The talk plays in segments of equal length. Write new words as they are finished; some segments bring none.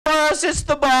us, it's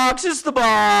the box, it's the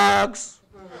box.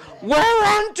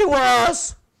 Woe unto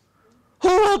us! Who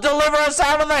will deliver us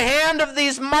out of the hand of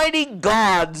these mighty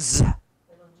gods?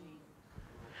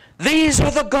 These are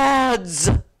the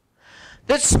gods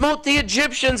that smote the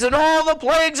Egyptians and all the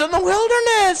plagues in the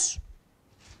wilderness.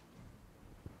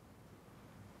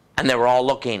 And they were all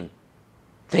looking,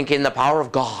 thinking the power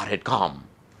of God had come.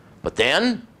 But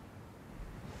then,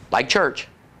 like church,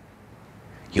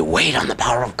 you wait on the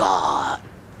power of God.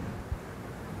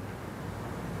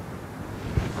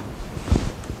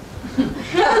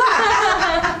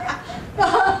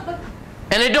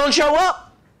 And it don't show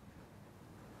up.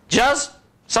 Just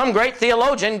some great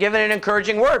theologian giving an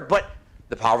encouraging word. But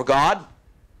the power of God,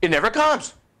 it never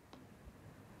comes.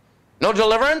 No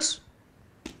deliverance.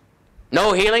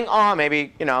 No healing. Oh,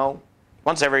 maybe,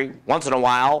 once in a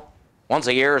while, once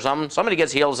a year or something. Somebody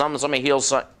gets healed of something, somebody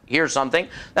hears something.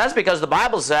 That's because the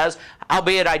Bible says,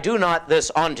 howbeit I do not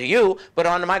this unto you, but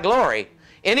unto my glory.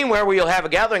 Anywhere where you'll have a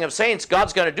gathering of saints,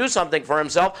 God's going to do something for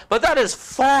himself, but that is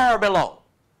far below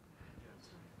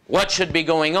what should be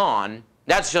going on.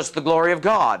 That's just the glory of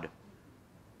God.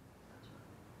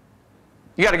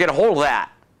 You got to get a hold of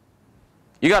that.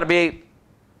 You got to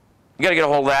get a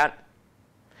hold of that.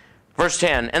 Verse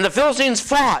 10, and the Philistines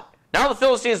fought. Now the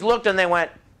Philistines looked and they went,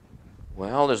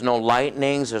 well, there's no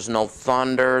lightnings, there's no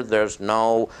thunder, there's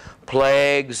no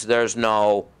plagues, there's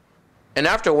no... And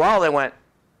after a while they went,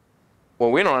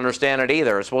 well, we don't understand it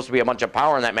either. There's supposed to be a bunch of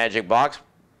power in that magic box,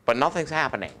 but nothing's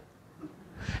happening.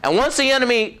 And once the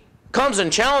enemy comes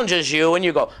and challenges you and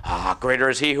you go, greater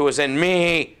is he who is in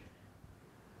me.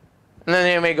 And then the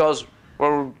enemy goes,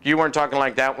 well, you weren't talking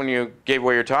like that when you gave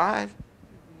away your tithe.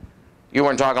 You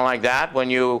weren't talking like that when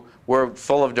you were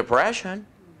full of depression.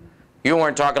 You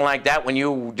weren't talking like that when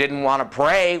you didn't want to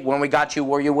pray, when we got you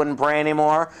where you wouldn't pray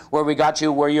anymore, where we got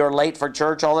you where you're late for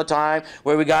church all the time,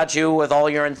 where we got you with all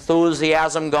your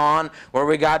enthusiasm gone, where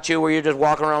we got you where you're just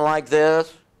walking around like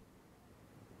this.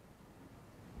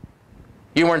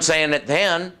 You weren't saying it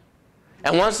then.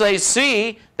 And once they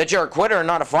see that you're a quitter and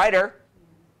not a fighter,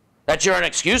 that you're an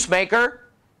excuse maker,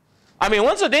 I mean,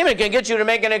 once a demon can get you to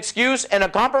make an excuse and a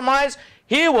compromise,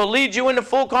 he will lead you into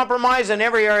full compromise in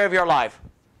every area of your life.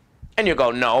 And you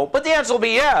go, no. But the answer will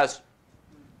be yes.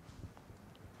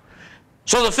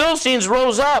 So the Philistines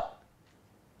rose up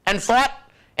and fought,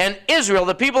 and Israel,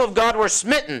 the people of God, were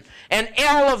smitten, and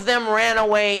all of them ran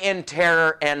away in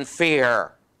terror and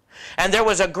fear. And there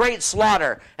was a great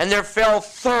slaughter, and there fell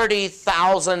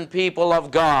 30,000 people of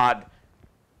God.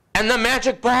 And the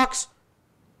magic box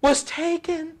was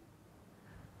taken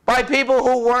by people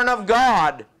who weren't of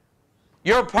God.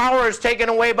 Your power is taken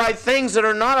away by things that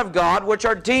are not of God, which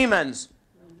are demons.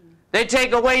 They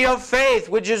take away your faith,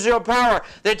 which is your power.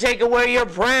 They take away your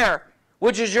prayer,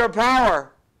 which is your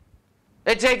power.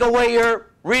 They take away your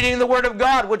reading the Word of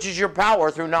God, which is your power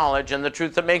through knowledge and the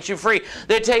truth that makes you free.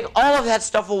 They take all of that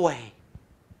stuff away.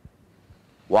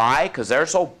 Why? Because they're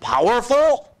so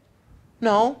powerful?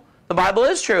 No, the Bible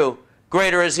is true.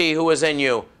 Greater is he who is in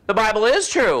you. The Bible is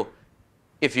true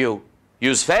if you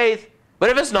use faith. But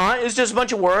if it's not, it's just a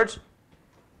bunch of words.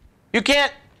 You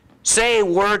can't say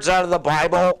words out of the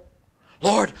Bible.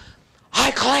 Lord,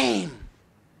 I claim.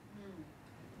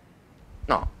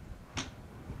 No.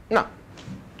 No.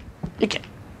 You can't.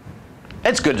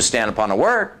 It's good to stand upon a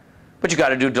word, but you got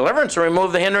to do deliverance to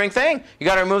remove the hindering thing. You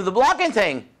got to remove the blocking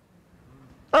thing.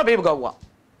 A lot of people go, well,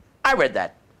 I read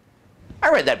that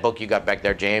book you got back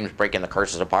there, James, Breaking the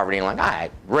Curses of Poverty. And like, I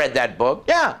read that book.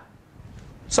 Yeah.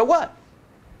 So what?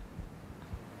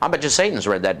 I bet you Satan's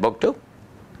read that book too.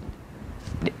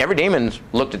 Every demon's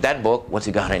looked at that book. What's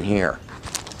he got in here?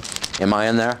 Am I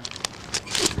in there?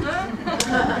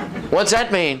 What's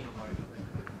that mean?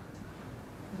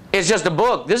 It's just a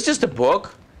book. This is just a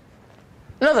book.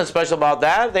 Nothing special about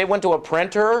that. They went to a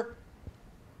printer.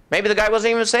 Maybe the guy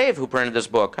wasn't even saved who printed this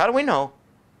book. How do we know?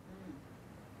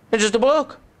 It's just a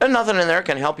book. There's nothing in there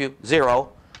can help you.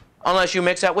 Zero. Unless you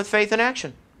mix that with faith and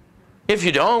action. If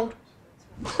you don't,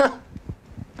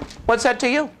 what's that to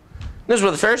you? This is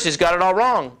where the Pharisees got it all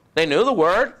wrong. They knew the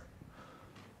word,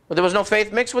 but there was no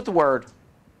faith mixed with the word.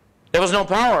 There was no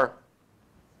power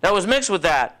that was mixed with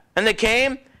that. And they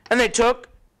came and they took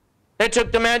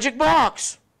the magic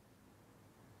box.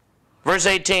 Verse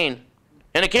 18.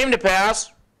 And it came to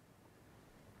pass,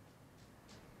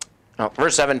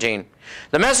 verse 17.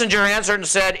 The messenger answered and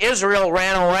said, Israel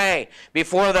ran away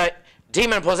before the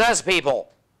demon-possessed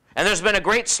people, and there's been a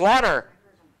great slaughter.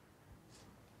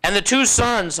 And the two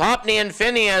sons, Hophni and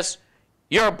Phinehas,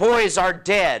 your boys are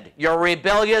dead. Your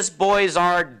rebellious boys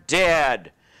are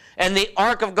dead. And the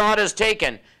ark of God is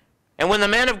taken. And when the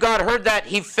man of God heard that,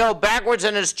 he fell backwards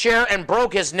in his chair and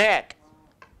broke his neck.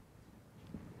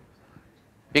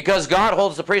 Because God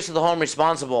holds the priest of the home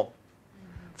responsible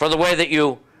for the way that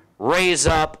you raise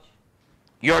up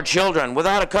your children.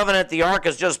 Without a covenant, the ark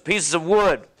is just pieces of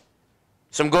wood,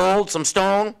 some gold, some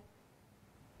stone,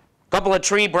 a couple of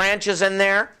tree branches in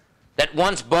there that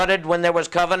once budded when there was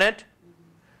covenant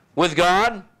with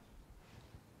God.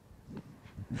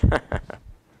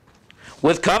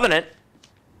 With covenant,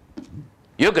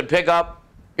 you could take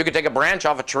a branch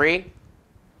off a tree,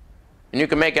 and you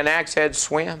can make an axe head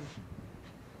swim.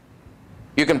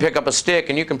 You can pick up a stick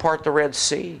and you can part the Red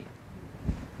Sea.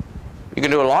 You can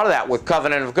do a lot of that with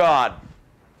covenant of God.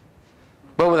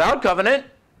 But without covenant,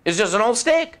 it's just an old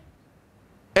stick.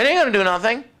 It ain't going to do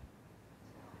nothing.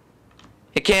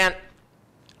 It can't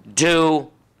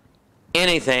do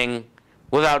anything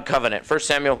without covenant. 1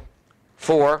 Samuel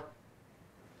 4,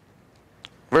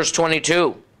 verse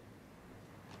 22.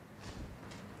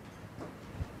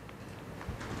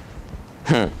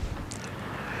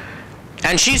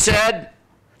 And she said,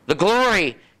 the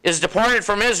glory is departed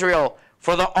from Israel,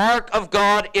 for the ark of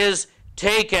God is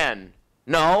taken.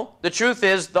 No, the truth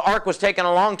is the ark was taken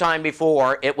a long time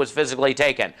before it was physically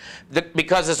taken.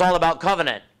 Because it's all about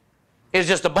covenant. It's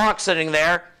just a box sitting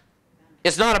there.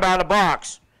 It's not about a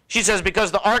box. She says,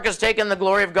 because the ark is taken, the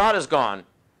glory of God is gone.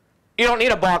 You don't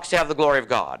need a box to have the glory of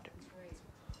God.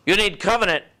 You need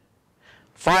covenant.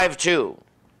 5:2.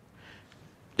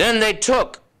 Then they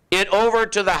took it over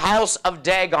to the house of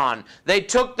Dagon. They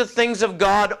took the things of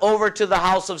God over to the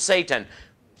house of Satan.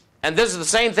 And this is the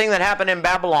same thing that happened in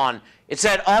Babylon. It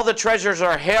said all the treasures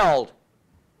are held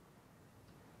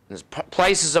in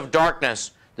places of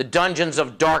darkness, the dungeons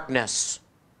of darkness.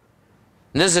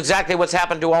 And this is exactly what's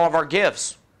happened to all of our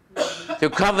gifts. Through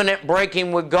covenant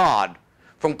breaking with God,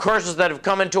 from curses that have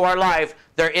come into our life,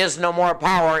 there is no more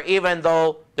power, even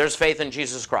though there's faith in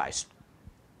Jesus Christ.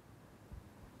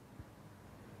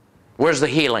 Where's the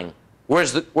healing?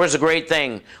 Where's the great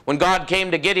thing? When God came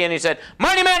to Gideon, he said,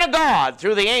 mighty man of God,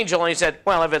 through the angel. And he said,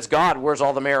 well, if it's God, where's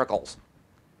all the miracles?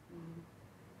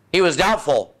 He was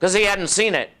doubtful because he hadn't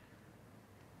seen it.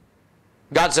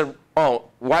 God said, oh,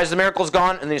 why is the miracles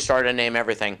gone? And then he started to name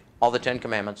everything. All the 10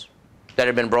 commandments that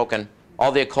had been broken.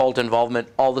 All the occult involvement.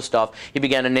 All the stuff. He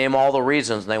began to name all the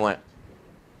reasons. And they went.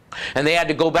 And they had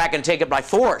to go back and take it by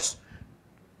force.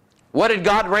 What did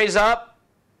God raise up?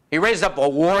 He raised up a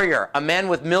warrior, a man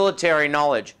with military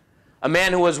knowledge, a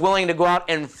man who was willing to go out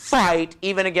and fight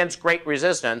even against great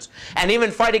resistance, and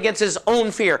even fight against his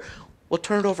own fear. Well,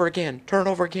 turn it over again, turn it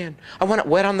over again. I want it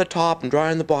wet on the top and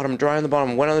dry on the bottom, dry on the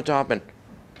bottom, wet on the top. And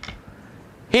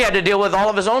he had to deal with all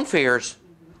of his own fears,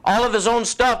 all of his own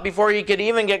stuff before he could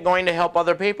even get going to help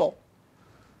other people.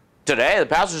 Today, the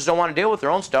pastors don't want to deal with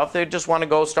their own stuff. They just want to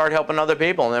go start helping other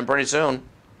people, and then pretty soon,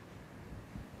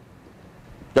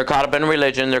 they're caught up in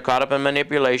religion. They're caught up in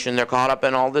manipulation. They're caught up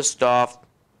in all this stuff.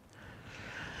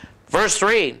 Verse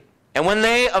 3, and when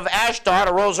they of Ashdod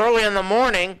arose early in the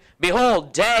morning,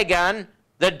 behold, Dagon,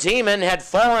 the demon, had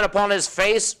fallen upon his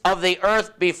face of the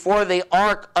earth before the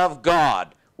ark of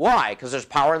God. Why? Because there's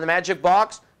power in the magic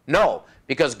box? No,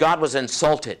 because God was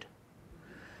insulted.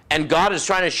 And God is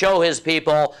trying to show his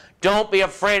people, don't be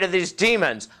afraid of these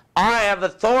demons. I have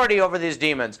authority over these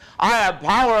demons. I have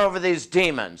power over these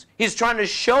demons. He's trying to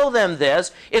show them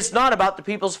this. It's not about the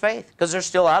people's faith, because they're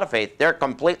still out of faith. They're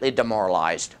completely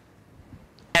demoralized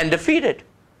and defeated.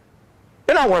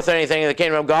 They're not worth anything in the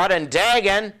kingdom of God. And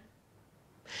Dagon,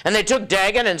 and they took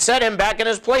Dagon and set him back in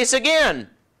his place again.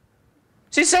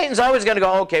 See, Satan's always going to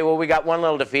go, okay, well, we got one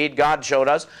little defeat. God showed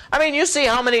us. I mean, you see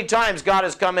how many times God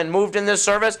has come and moved in this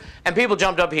service, and people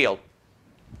jumped up healed.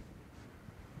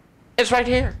 It's right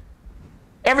here.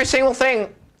 Every single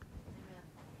thing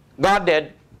God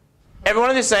did. Every one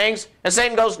of these things. And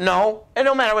Satan goes, no. It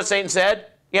don't matter what Satan said.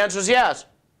 The answer is yes.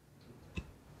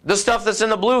 The stuff that's in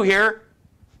the blue here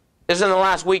is in the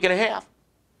last week and a half.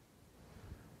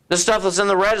 The stuff that's in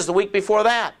the red is the week before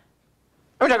that.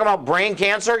 We're talking about brain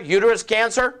cancer, uterus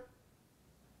cancer,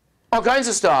 all kinds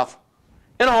of stuff.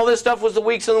 And all this stuff was the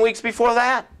weeks and the weeks before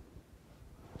that.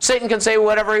 Satan can say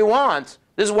whatever he wants.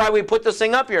 This is why we put this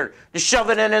thing up here, to shove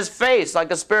it in his face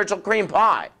like a spiritual cream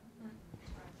pie.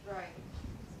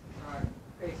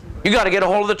 You got to get a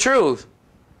hold of the truth.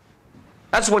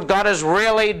 That's what God is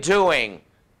really doing.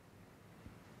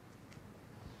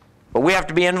 But we have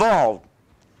to be involved.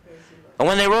 And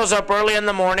when they rose up early in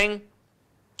the morning,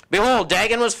 behold,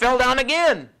 Dagon was fell down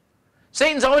again.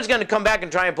 Satan's always going to come back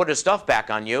and try and put his stuff back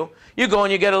on you. You go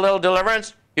and you get a little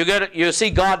deliverance. You see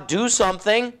God do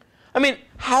something. I mean,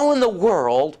 how in the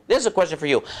world, this is a question for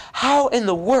you, how in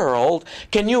the world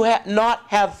can you not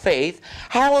have faith?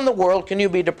 How in the world can you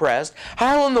be depressed?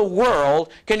 How in the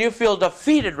world can you feel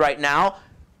defeated right now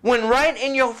when right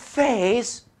in your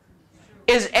face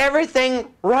is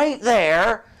everything right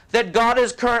there that God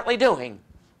is currently doing?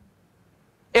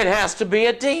 It has to be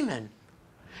a demon.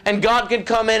 And God can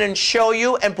come in and show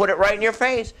you and put it right in your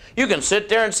face. You can sit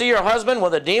there and see your husband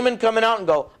with a demon coming out and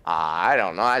go, I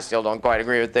don't know, I still don't quite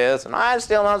agree with this, and I'm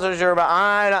still not so sure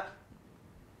about it.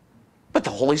 But the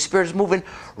Holy Spirit is moving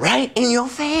right in your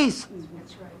face.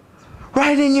 That's right.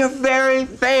 Right in your very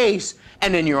face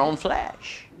and in your own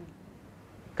flesh.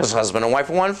 Because husband and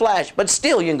wife are one flesh. But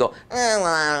still you can go,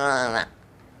 and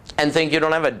think you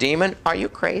don't have a demon? Are you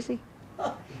crazy?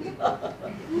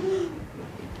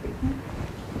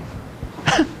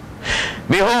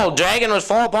 Behold, Dagon was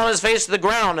fall upon his face to the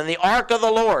ground, and the ark of the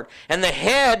Lord, and the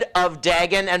head of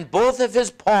Dagon, and both of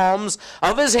his palms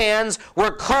of his hands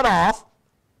were cut off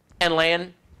and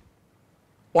laying.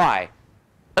 Why?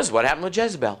 This is what happened with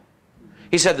Jezebel.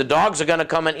 He said the dogs are going to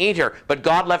come and eat her, but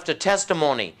God left a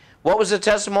testimony. What was the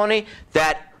testimony?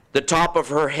 That the top of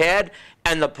her head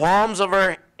and the palms of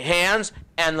her hands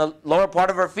and the lower part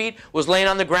of her feet was laying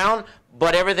on the ground,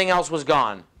 but everything else was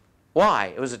gone. Why?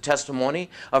 It was a testimony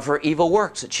of her evil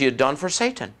works that she had done for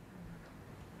Satan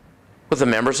with the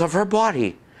members of her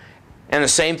body. And the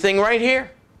same thing right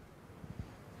here.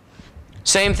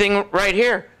 Same thing right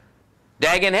here.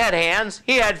 Dagon had hands,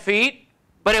 he had feet,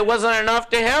 but it wasn't enough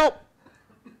to help.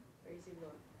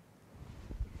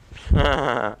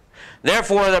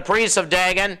 Therefore the priests of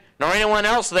Dagon, nor anyone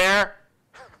else there,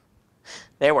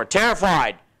 they were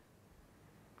terrified.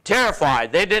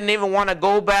 Terrified. They didn't even want to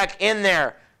go back in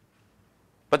there.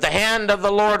 But the hand of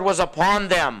the Lord was upon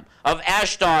them, of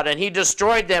Ashdod, and he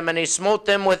destroyed them, and he smote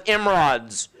them with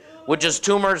emerods, which is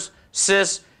tumors,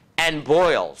 cysts, and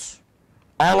boils,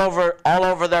 all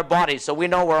over their bodies. So we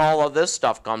know where all of this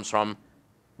stuff comes from,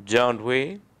 don't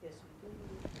we? Yes,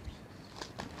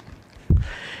 we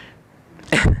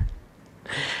do.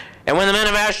 And when the men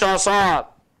of Ashdod saw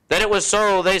that it was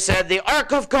so, they said, the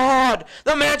ark of God,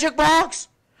 the magic box,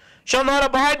 shall not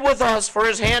abide with us, for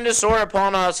his hand is sore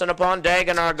upon us and upon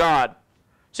Dagon our God.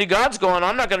 See, God's going,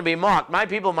 I'm not going to be mocked. My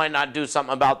people might not do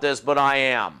something about this, but I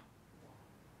am.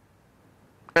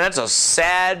 And that's a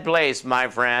sad place, my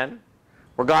friend,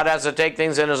 where God has to take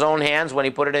things in his own hands when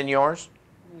he put it in yours.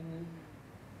 Mm-hmm.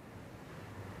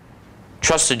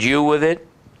 Trusted you with it.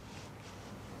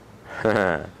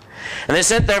 And they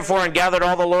sent therefore and gathered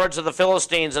all the lords of the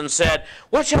Philistines and said,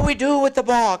 what shall we do with the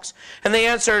box? And they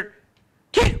answered,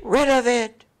 get rid of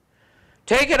it.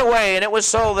 Take it away. And it was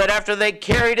so that after they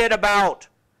carried it about.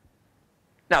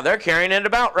 Now they're carrying it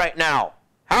about right now.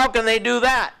 How can they do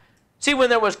that? See, when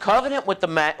there was covenant with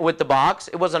the box,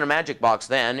 it wasn't a magic box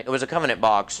then. It was a covenant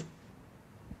box.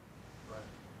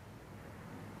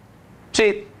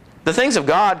 See, the things of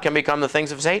God can become the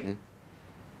things of Satan.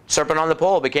 Serpent on the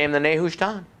pole became the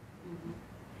Nehushtan.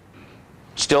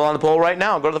 Still on the pole right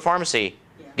now. Go to the pharmacy.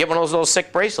 Get one of those little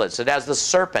sick bracelets. It has the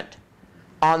serpent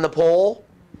on the pole.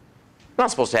 You're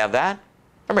not supposed to have that.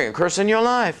 I'm bringing a curse in your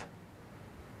life.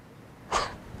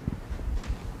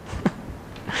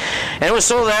 And it was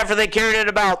so that after they carried it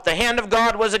about, the hand of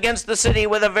God was against the city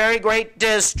with a very great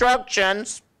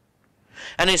destructions.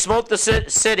 And he smote the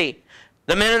city,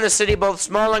 the men in the city, both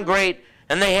small and great,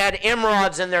 and they had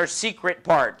emerods in their secret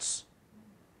parts.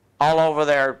 All over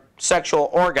their sexual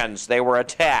organs, they were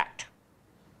attacked.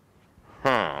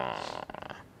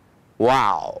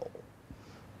 Wow.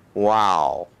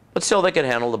 Wow. But still they could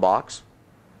handle the box.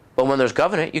 But when there's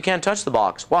covenant, you can't touch the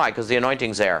box. Why? Because the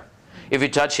anointing's there. If you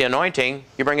touch the anointing,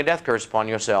 you bring a death curse upon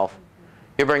yourself.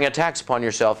 You bring attacks upon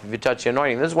yourself if you touch the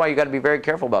anointing. This is why you got to be very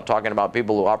careful about talking about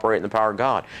people who operate in the power of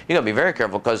God. You got to be very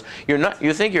careful because you're not.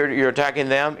 You think you're attacking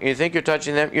them. You think you're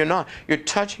touching them. You're not. You're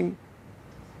touching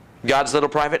God's little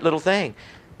private little thing.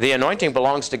 The anointing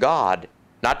belongs to God,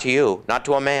 not to you, not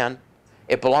to a man.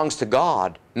 It belongs to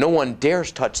God. No one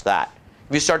dares touch that.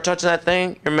 If you start touching that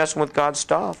thing, you're messing with God's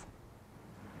stuff.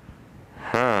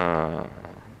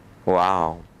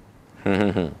 Wow.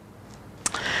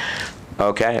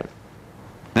 Okay.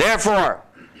 Therefore,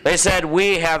 they said,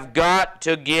 we have got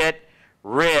to get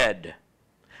rid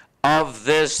of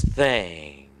this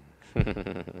thing.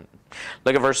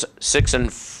 Look at verse 6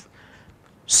 and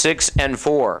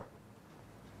 4.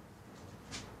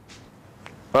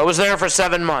 Well, it was there for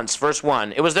 7 months. Verse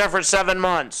 1. It was there for 7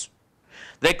 months.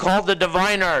 They called the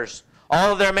diviners,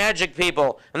 all of their magic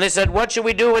people, and they said, what should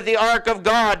we do with the ark of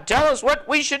God? Tell us what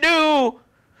we should do.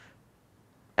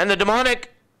 And the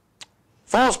demonic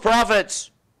false prophets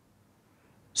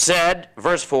said,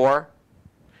 verse 4,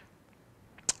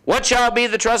 What shall be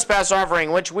the trespass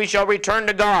offering which we shall return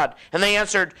to God? And they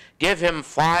answered, Give him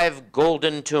 5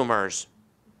 golden tumors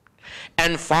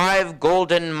and 5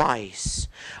 golden mice,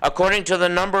 according to the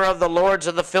number of the lords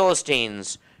of the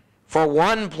Philistines. For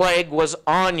 1 plague was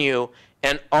on you,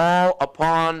 and all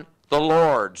upon the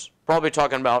lords. Probably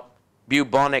talking about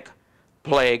bubonic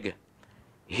plague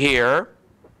here.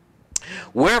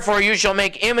 Wherefore you shall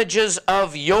make images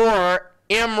of your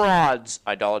emerods,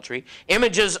 idolatry,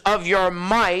 images of your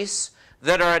mice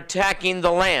that are attacking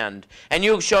the land. And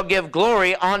you shall give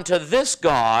glory unto this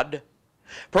God.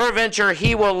 Peradventure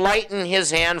he will lighten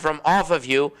his hand from off of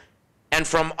you and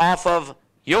from off of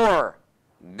your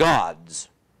gods.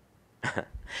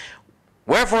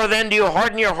 Wherefore then do you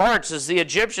harden your hearts as the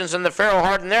Egyptians and the Pharaoh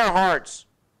hardened their hearts?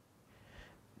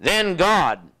 Then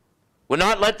God would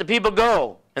not let the people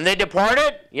go. And they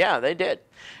departed? Yeah, they did.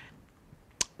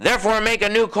 Therefore make a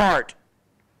new cart.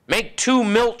 Make 2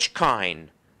 milch kine,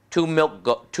 2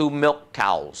 milk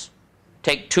cows.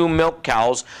 Take 2 milk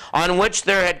cows, on which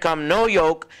there had come no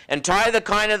yoke, and tie the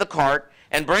kine of the cart,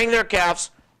 and bring their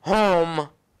calves home.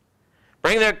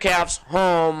 Bring their calves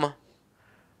home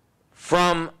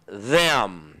from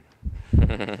them.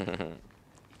 Now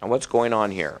what's going on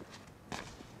here?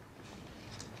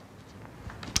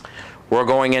 We're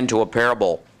going into a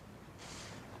parable.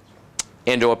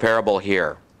 Into a parable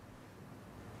here.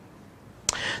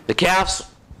 The calves,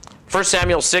 1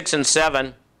 Samuel 6 and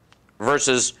 7,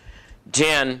 verses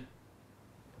 10,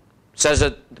 says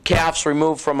that the calves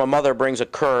removed from a mother brings a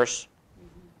curse.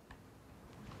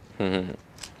 And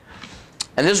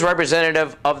this is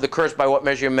representative of the curse by what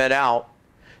measure you met out.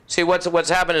 See, what's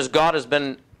happened is God's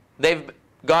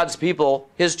people,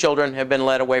 his children, have been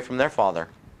led away from their father.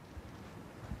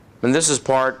 And this is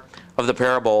part of the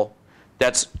parable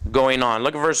that's going on.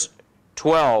 Look at verse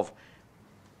 12.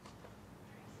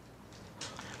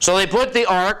 So they put the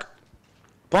ark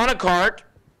upon a cart,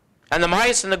 and the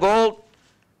mice and the gold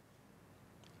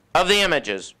of the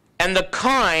images. And the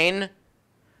kine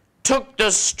took the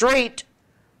straight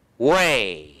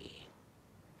way,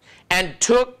 and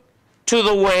took to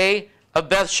the way of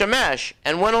Beth Shemesh,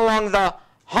 and went along the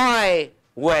high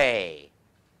way.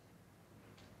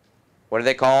 What do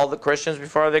they call the Christians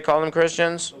before they call them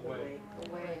Christians? The way.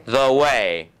 The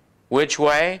way. Which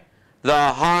way?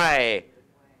 The high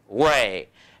way.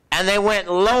 And they went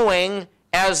lowing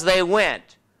as they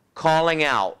went, calling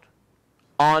out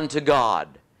unto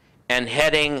God and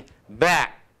heading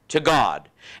back to God.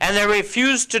 And they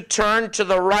refused to turn to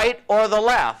the right or the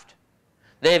left.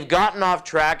 They've gotten off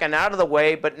track and out of the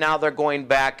way, but now they're going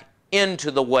back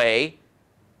into the way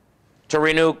to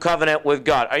renew covenant with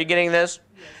God. Are you getting this?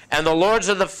 Yes. And the lords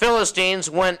of the Philistines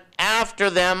went after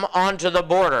them onto the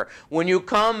border. When you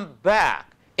come back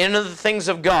into the things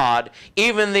of God,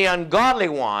 even the ungodly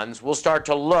ones will start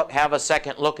to have a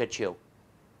second look at you.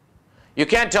 You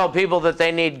can't tell people that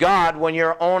they need God when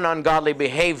your own ungodly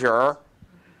behavior,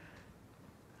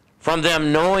 from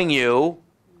them knowing you.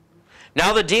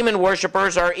 Now the demon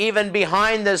worshipers are even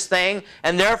behind this thing,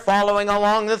 and they're following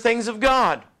along the things of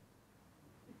God.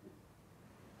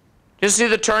 You see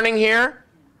the turning here?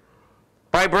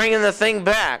 By bringing the thing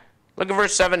back. Look at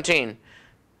verse 17.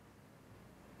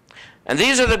 And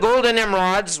these are the golden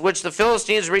emerods which the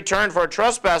Philistines returned for a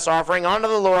trespass offering unto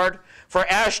the Lord for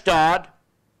Ashdod,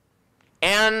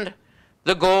 and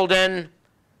the golden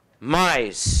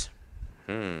mice.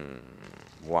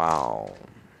 Wow.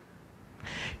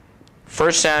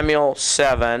 1 Samuel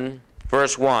 7,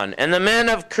 verse 1. And the men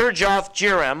of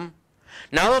Kirjath-jearim,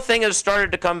 now the thing has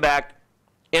started to come back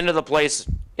into the place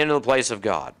of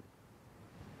God,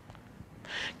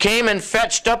 came and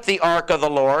fetched up the ark of the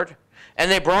Lord, and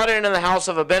they brought it into the house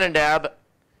of Abinadab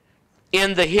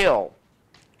in the hill.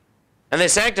 And they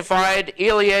sanctified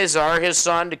Eleazar his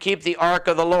son to keep the ark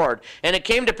of the Lord. And it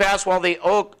came to pass while the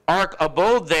ark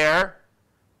abode there,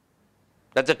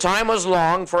 that the time was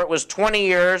long, for it was 20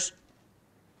 years,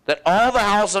 that all the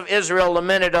house of Israel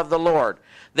lamented of the Lord.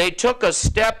 They took a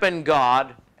step in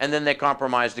God, and then they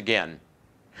compromised again.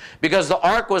 Because the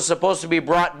ark was supposed to be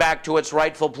brought back to its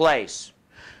rightful place.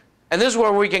 And this is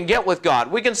where we can get with God.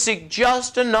 We can seek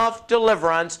just enough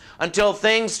deliverance until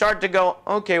things start to go,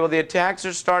 okay, well, the attacks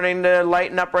are starting to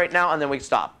lighten up right now, and then we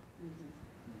stop.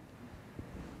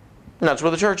 And that's where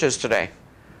the church is today.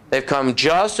 They've come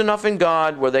just enough in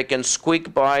God where they can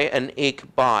squeak by and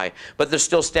eke by. But they're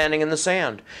still standing in the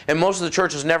sand. And most of the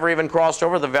churches never even crossed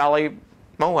over the valley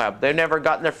Moab. They've never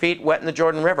gotten their feet wet in the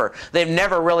Jordan River. They've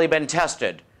never really been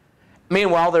tested.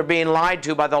 Meanwhile, they're being lied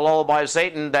to by the lullaby of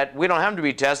Satan that we don't have to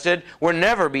be tested. We'll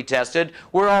never be tested.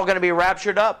 We're all going to be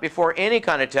raptured up before any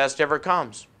kind of test ever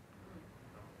comes.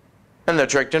 And they're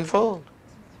tricked and fooled.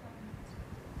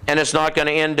 And it's not going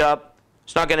to end up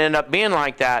being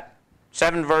like that.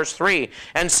 7 verse 3.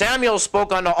 And Samuel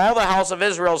spoke unto all the house of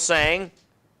Israel, saying,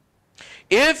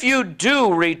 if you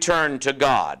do return to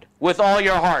God with all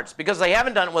your hearts, because they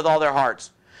haven't done it with all their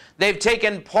hearts. They've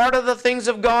taken part of the things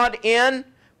of God in,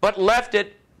 but left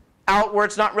it out where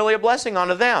it's not really a blessing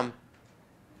unto them.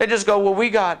 They just go, well,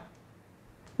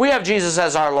 we have Jesus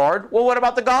as our Lord. Well, what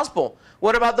about the gospel?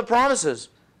 What about the promises?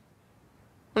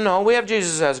 No, we have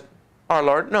Jesus as our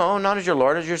Lord. No, not as your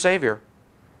Lord, as your Savior.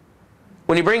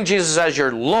 When you bring Jesus as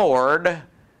your Lord,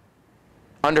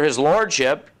 under His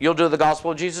Lordship, you'll do the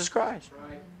gospel of Jesus Christ.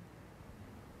 Right.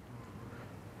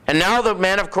 And now the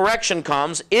man of correction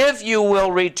comes. If you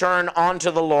will return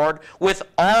unto the Lord with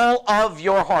all of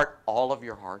your heart,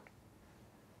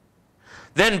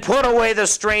 then put away the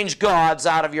strange gods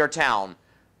out of your town.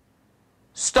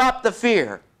 Stop the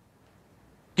fear.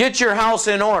 Get your house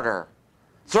in order.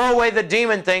 Throw away the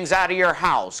demon things out of your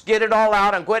house. Get it all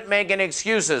out and quit making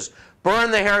excuses.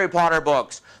 Burn the Harry Potter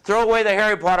books. Throw away the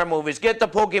Harry Potter movies. Get the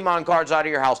Pokemon cards out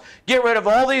of your house. Get rid of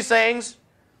all these things.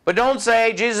 But don't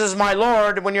say, Jesus is my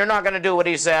Lord, when you're not going to do what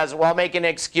He says while making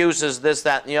excuses, this,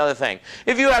 that, and the other thing.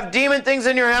 If you have demon things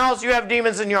in your house, you have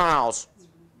demons in your house.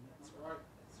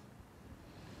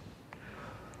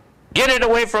 Get it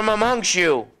away from amongst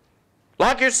you.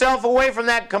 Lock yourself away from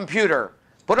that computer.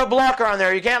 Put a blocker on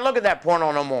there. You can't look at that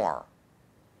porno no more.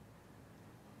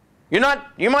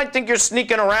 You might think you're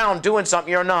sneaking around doing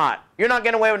something. You're not. You're not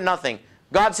getting away with nothing.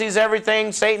 God sees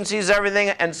everything. Satan sees everything.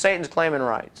 And Satan's claiming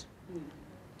rights.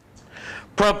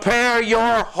 Prepare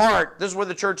your heart. This is where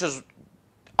the church is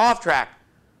off track.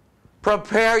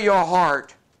 Prepare your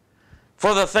heart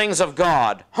for the things of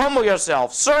God. Humble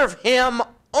yourself. Serve Him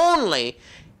only.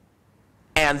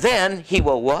 And then He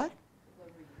will what?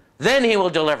 Then He will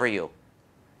deliver you.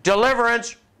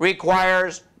 Deliverance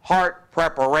requires heart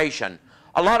preparation.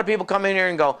 A lot of people come in here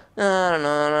and go, I don't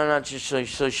know, I'm not just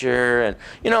so sure. And,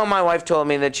 my wife told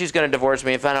me that she's going to divorce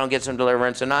me if I don't get some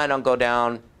deliverance, and I don't go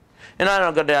down. And I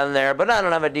don't go down there, but I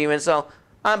don't have a demon,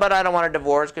 but I don't want a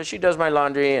divorce because she does my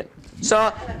laundry. And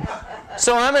so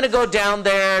I'm going to go down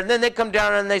there, and then they come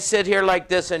down and they sit here like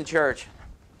this in church.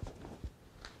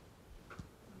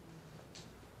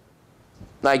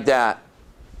 Like that.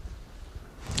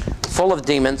 Full of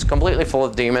demons, completely full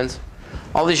of demons.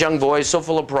 All these young boys, so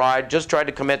full of pride, just tried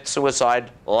to commit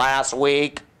suicide last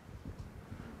week.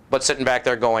 But sitting back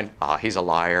there going, he's a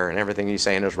liar, and everything he's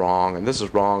saying is wrong, and this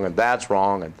is wrong, and that's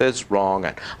wrong, and this is wrong,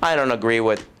 and I don't agree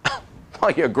with...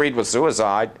 Well, you agreed with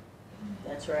suicide.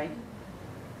 That's right.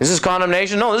 Is this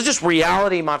condemnation? No, this is just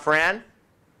reality, my friend.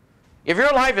 If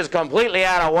your life is completely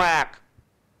out of whack,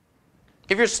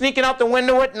 if you're sneaking out the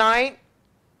window at night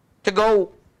to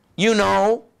go, you're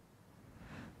out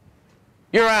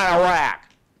of whack.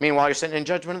 Meanwhile, you're sitting in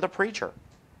judgment of the preacher.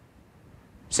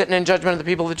 Sitting in judgment of the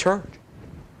people of the church.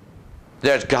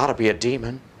 There's got to be a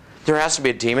demon. There has to be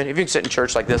a demon. If you can sit in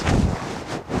church like this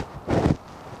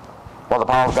while the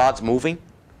power of God's moving.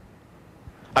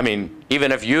 I mean,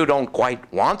 even if you don't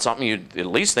quite want something, you'd at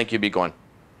least think you'd be going,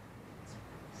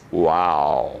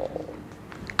 wow,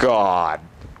 God.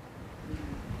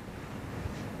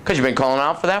 Because you've been calling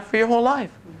out for that for your whole life.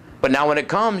 But now when it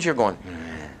comes, you're going,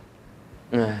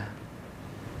 what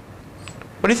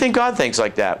do you think God thinks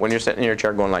like that when you're sitting in your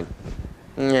chair going like,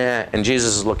 yeah, and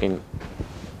Jesus is looking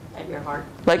at your heart?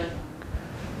 Like,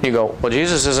 you go, well,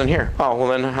 Jesus isn't here. Oh, well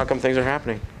then how come things are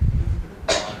happening?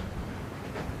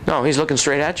 No, He's looking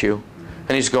straight at you.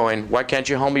 And He's going, why can't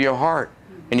you humble your heart?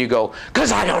 And you go,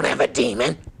 because I don't have a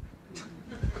demon.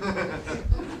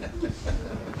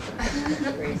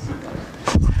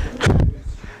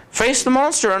 Face the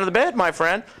monster under the bed, my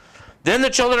friend. Then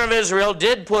the children of Israel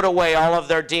did put away all of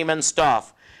their demon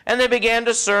stuff, and they began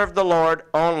to serve the Lord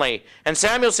only. And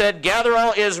Samuel said, gather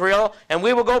all Israel, and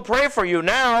we will go pray for you.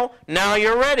 Now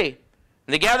you're ready.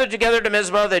 And they gathered together to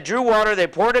Mizpah, they drew water, they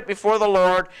poured it before the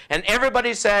Lord, and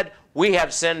everybody said, we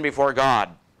have sinned before God.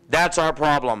 That's our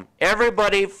problem.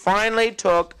 Everybody finally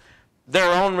took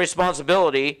their own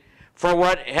responsibility for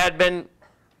what had been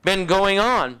going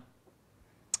on.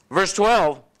 Verse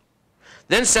 12.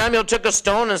 Then Samuel took a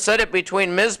stone and set it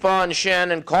between Mizpah and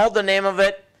Shen and called the name of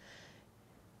it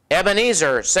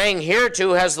Ebenezer, saying,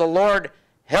 hereto has the Lord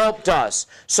helped us.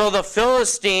 So the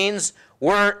Philistines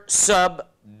were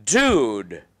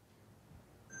subdued.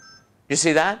 You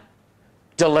see that?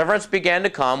 Deliverance began to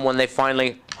come when they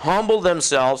finally humbled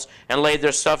themselves and laid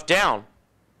their stuff down.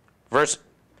 Verse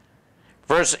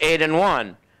 8 and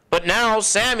 1. But now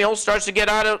Samuel starts to get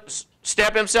out of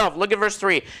step himself. Look at verse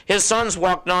 3. His sons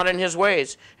walked not in his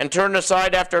ways, and turned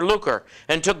aside after lucre,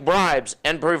 and took bribes,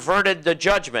 and perverted the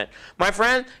judgment. My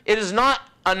friend, it is not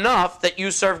enough that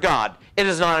you serve God. It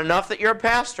is not enough that you're a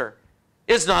pastor.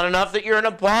 It's not enough that you're an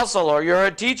apostle or you're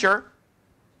a teacher.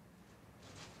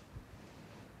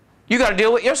 You got to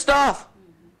deal with your stuff.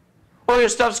 Or your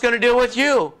stuff's going to deal with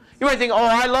you. You might think, oh,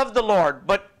 I love the Lord.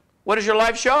 But what does your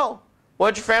life show?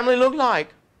 What does your family look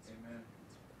like? Amen.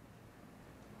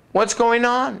 What's going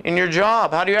on in your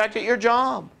job? How do you act at your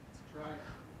job? That's right.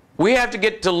 We have to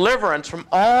get deliverance from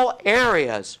all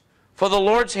areas for the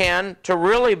Lord's hand to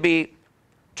really be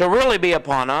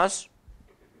upon us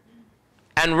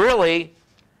and really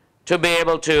to be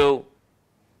able to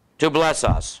bless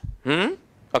us.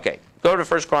 Okay, go to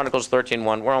 1 Chronicles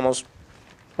 13:1. We're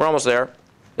almost there.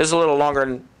 This is a little longer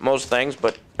than most things,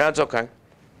 but that's okay.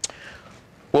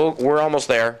 We're almost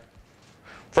there.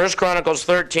 1 Chronicles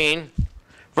 13,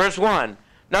 verse 1.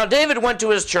 Now David went to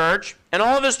his church, and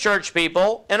all of his church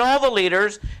people, and all the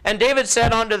leaders, and David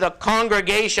said unto the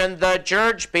congregation, the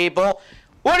church people,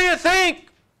 what do you think?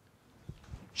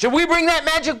 Should we bring that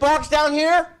magic box down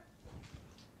here?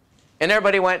 And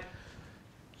everybody went,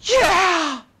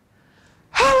 yeah!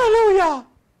 Hallelujah!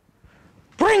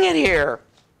 Bring it here.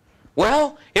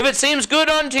 Well, if it seems good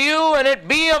unto you, and it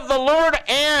be of the Lord,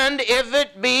 and if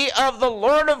it be of the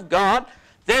Lord of God,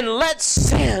 then let's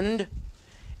send,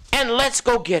 and let's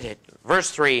go get it.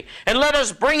 Verse 3, and let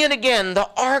us bring it again, the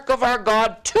ark of our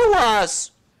God, to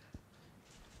us.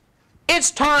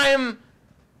 It's time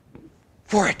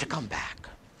for it to come back.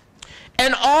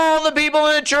 And all the people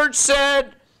in the church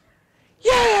said,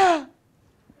 yeah.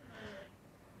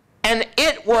 And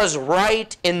it was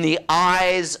right in the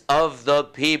eyes of the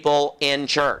people in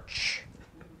church.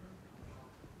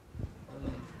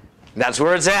 That's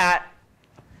where it's at.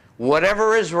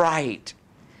 Whatever is right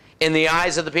in the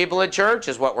eyes of the people at church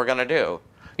is what we're going to do.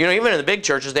 You know, even in the big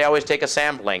churches, they always take a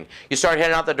sampling. You start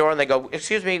heading out the door and they go,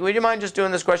 excuse me, would you mind just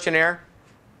doing this questionnaire?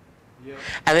 Yep.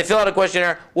 And they fill out a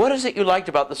questionnaire. What is it you liked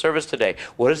about the service today?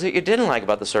 What is it you didn't like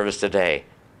about the service today?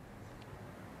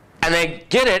 And they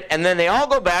get it, and then they all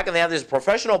go back, and they have these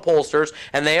professional pollsters,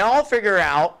 and they all figure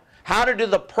out how to do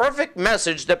the perfect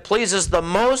message that pleases the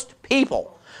most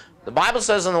people. The Bible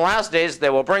says in the last days they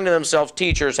will bring to themselves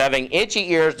teachers having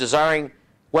itchy ears, desiring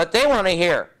what they want to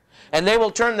hear. And they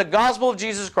will turn the gospel of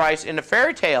Jesus Christ into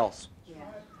fairy tales. Yeah.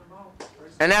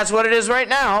 And that's what it is right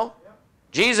now.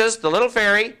 Jesus, the little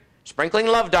fairy, sprinkling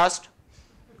love dust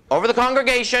over the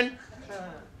congregation.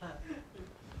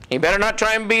 You better not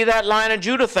try and be that Lion of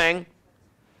Judah thing,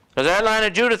 because that Lion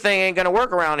of Judah thing ain't going to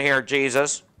work around here,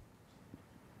 Jesus.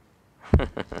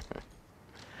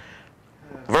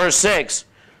 Verse 6.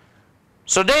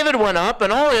 So David went up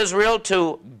and all Israel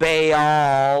to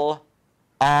Baal.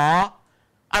 I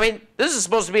mean, this is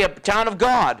supposed to be a town of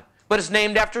God, but it's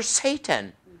named after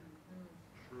Satan.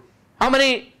 How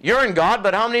many, you're in God,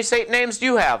 but how many Satan names do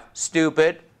you have?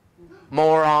 Stupid,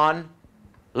 moron,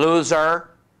 loser,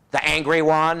 the angry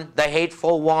one, the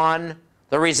hateful one,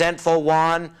 the resentful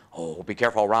one. Oh, be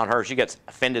careful around her. She gets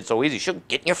offended so easy. She'll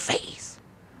get in your face.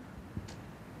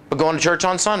 But going to church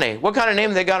on Sunday, what kind of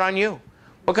name they got on you?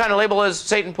 What kind of label has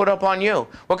Satan put up on you?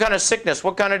 What kind of sickness?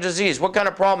 What kind of disease? What kind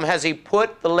of problem has he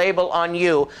put the label on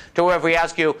you to where if we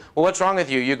ask you, well, what's wrong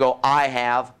with you? You go, I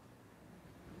have.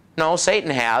 No, Satan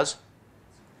has.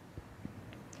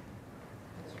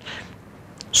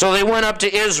 So they went up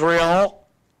to Israel,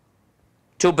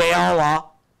 to Baalah,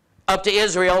 up to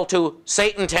Israel, to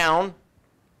Satan town.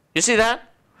 You see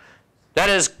that? That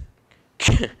is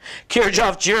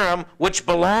Kirjath-jearim, which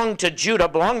belonged to Judah,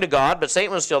 belonged to God, but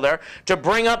Satan was still there, to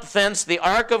bring up thence the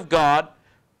ark of God,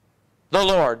 the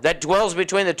Lord, that dwells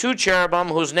between the two cherubim,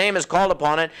 whose name is called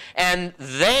upon it, and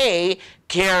they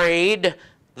carried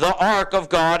the ark of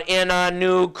God in a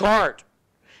new cart.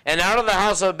 And out of the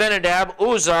house of Abinadab,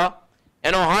 Uzzah,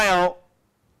 and Ohio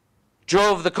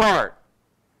drove the cart.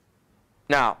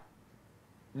 Now,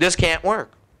 this can't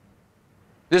work.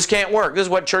 This can't work. This is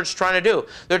what church is trying to do.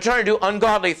 They're trying to do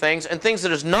ungodly things and things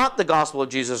that is not the gospel of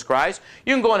Jesus Christ.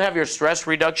 You can go and have your stress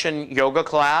reduction yoga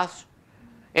class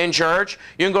in church.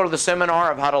 You can go to the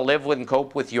seminar of how to live and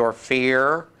cope with your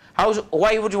fear.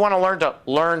 Why would you want to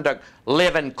learn to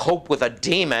live and cope with a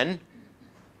demon?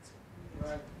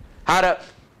 How to,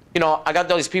 I got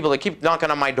these people that keep knocking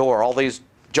on my door, all these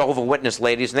Jehovah's Witness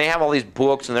ladies, and they have all these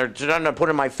books, and they're trying to put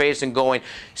in my face and going,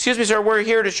 excuse me, sir, we're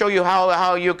here to show you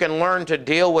how you can learn to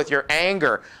deal with your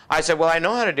anger. I said, well, I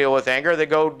know how to deal with anger. They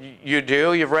go, you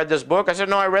do? You've read this book? I said,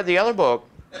 no, I read the other book.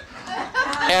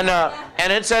 And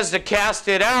it says to cast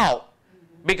it out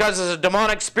because it's a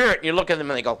demonic spirit. And you look at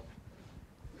them and they go.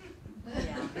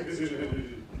 Yeah.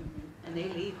 And they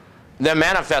leave. They're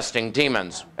manifesting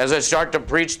demons as they start to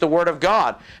preach the Word of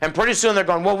God. And pretty soon they're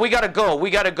going, well, we got to go, we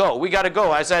got to go, we got to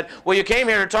go. I said, well, you came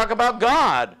here to talk about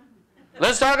God.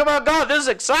 Let's talk about God. This is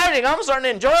exciting. I'm starting to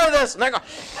enjoy this. And they're going,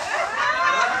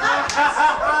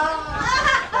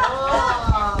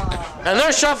 and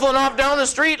they're shuffling off down the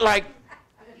street like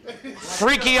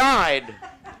freaky-eyed.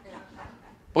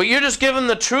 But you're just giving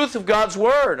the truth of God's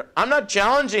Word. I'm not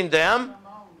challenging them.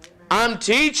 I'm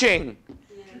teaching.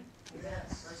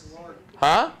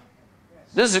 Huh?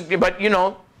 This is, but you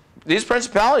know, these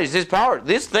principalities, these powers,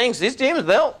 these things, these demons,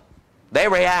 they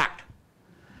react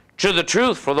to the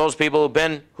truth for those people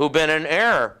who've been in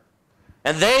error.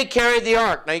 And they carried the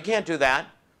ark. Now you can't do that.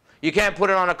 You can't put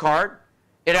it on a cart.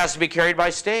 It has to be carried by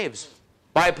staves,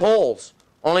 by poles,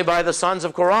 only by the sons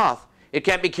of Korath. It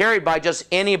can't be carried by just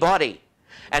anybody.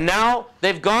 And now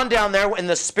they've gone down there in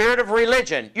the spirit of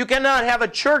religion. You cannot have a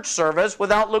church service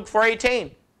without Luke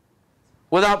 4:18.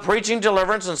 Without preaching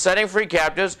deliverance and setting free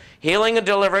captives, healing and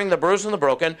delivering the bruised and the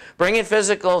broken, bringing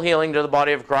physical healing to the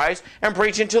body of Christ, and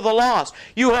preaching to the lost.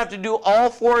 You have to do all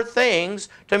four things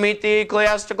to meet the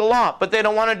ecclesiastical law. But they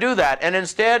don't want to do that. And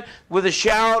instead, with a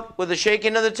shout, with a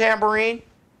shaking of the tambourine,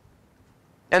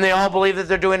 and they all believe that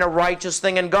they're doing a righteous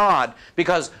thing in God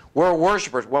because we're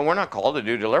worshipers. Well, we're not called to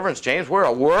do deliverance, James. We're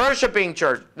a worshiping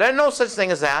church. There's no such thing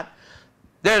as that.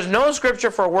 There's no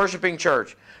scripture for a worshiping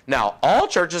church. Now, all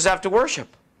churches have to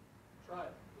worship.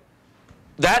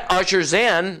 That ushers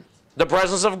in the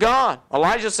presence of God.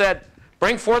 Elijah said,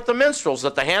 bring forth the minstrels,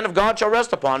 that the hand of God shall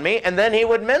rest upon me, and then he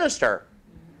would minister.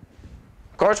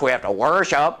 Of course, we have to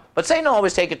worship, but Satan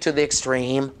always take it to the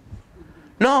extreme.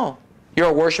 No, you're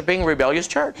a worshiping, rebellious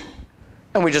church.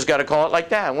 And we just got to call it like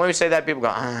that. And when we say that, people go,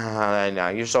 no,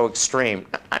 you're so extreme.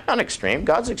 I'm not extreme.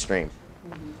 God's extreme.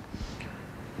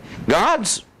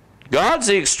 God's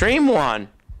the extreme one.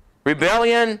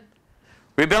 Rebellion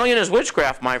is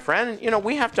witchcraft, my friend. You know,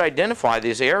 we have to identify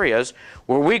these areas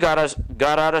where we got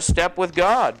out of step with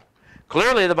God.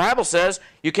 Clearly, the Bible says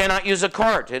you cannot use a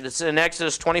cart. It's in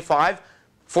Exodus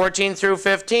 25:14 through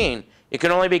 15. It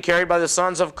can only be carried by the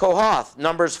sons of Kohath.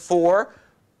 Numbers 4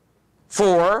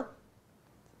 through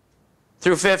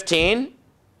 15,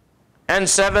 and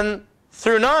 7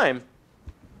 through 9.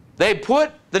 They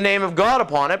put the name of God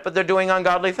upon it, but they're doing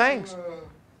ungodly things.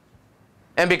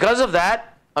 And because of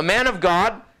that, a man of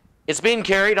God, it's being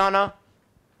carried on a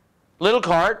little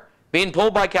cart, being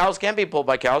pulled by cows. Can't be pulled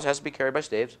by cows, has to be carried by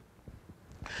staves.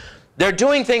 They're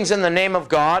doing things in the name of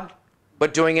God,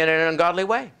 but doing it in an ungodly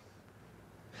way.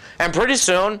 And pretty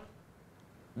soon,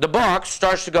 the box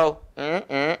starts to go,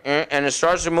 and it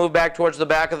starts to move back towards the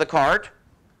back of the cart.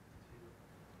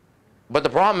 But the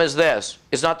problem is this,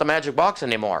 it's not the magic box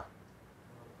anymore.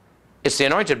 It's the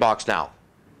anointed box now.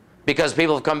 Because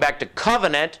people have come back to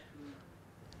covenant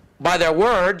by their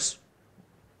words.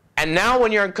 And now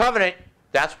when you're in covenant,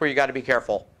 that's where you got to be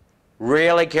careful.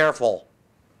 Really careful.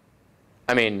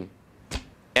 I mean,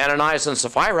 Ananias and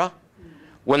Sapphira,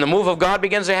 when the move of God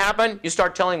begins to happen, you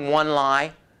start telling one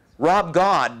lie. Rob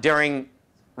God during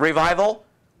revival.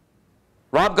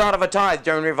 Rob God of a tithe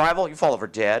during revival, you fall over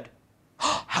dead.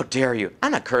 How dare you?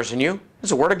 I'm not cursing you.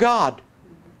 It's the Word of God.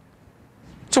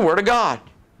 It's the Word of God.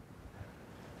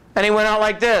 And he went out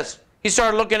like this. He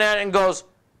started looking at it and goes,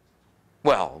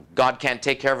 well, God can't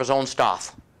take care of his own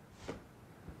stuff.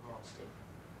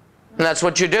 And that's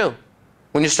what you do.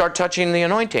 When you start touching the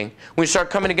anointing, when you start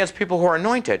coming against people who are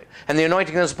anointed, and the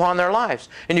anointing is upon their lives,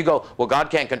 and you go, well, God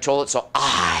can't control it, so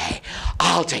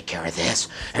I'll take care of this.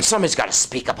 And somebody's got to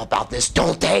speak up about this,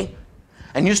 don't they?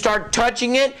 And you start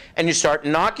touching it, and you start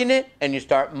knocking it, and you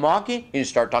start mocking, and you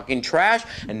start talking trash,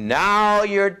 and now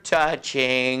you're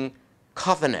touching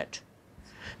covenant.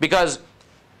 Because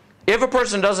if a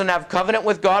person doesn't have covenant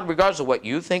with God, regardless of what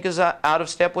you think is out of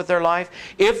step with their life,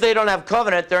 if they don't have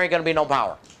covenant, there ain't going to be no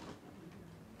power.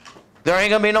 There ain't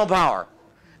going to be no power.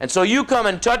 And so you come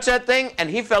and touch that thing, and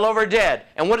he fell over dead.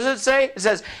 And what does it say? It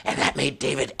says, and that made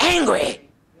David angry.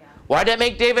 Yeah. Why did that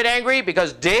make David angry?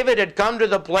 Because David had come to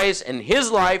the place in his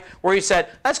life where he said,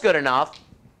 that's good enough.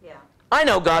 Yeah. I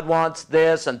know God wants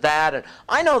this and that, and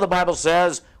I know the Bible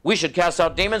says we should cast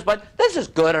out demons, but this is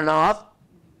good enough.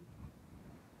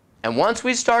 And once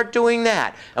we start doing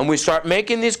that, and we start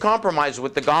making these compromises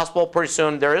with the gospel, pretty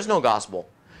soon there is no gospel.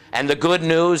 And the good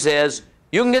news is,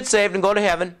 you can get saved and go to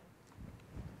heaven.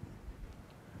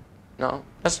 No,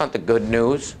 that's not the good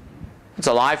news. It's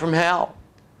a lie from hell.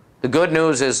 The good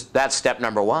news is that's step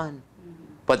number one.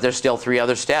 But there's still 3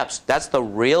 other steps. That's the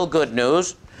real good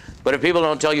news. But if people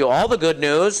don't tell you all the good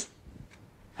news,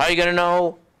 how are you going to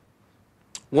know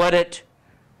what it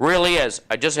really is?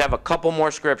 I just have a couple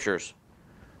more scriptures.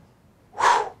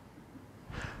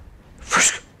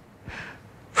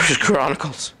 First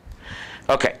Chronicles.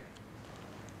 Okay.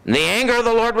 The anger of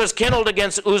the Lord was kindled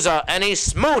against Uzzah, and he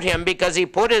smote him because he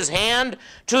put his hand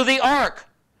to the ark.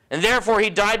 And therefore he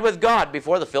died with God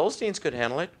before the Philistines could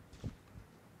handle it.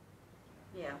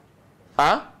 Yeah.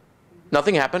 Huh?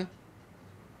 Nothing happened.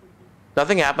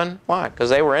 Nothing happened. Why? Because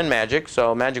they were in magic,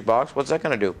 so magic box, what's that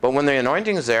going to do? But when the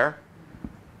anointing's there,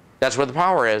 that's where the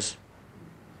power is.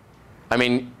 I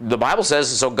mean, the Bible says,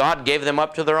 so God gave them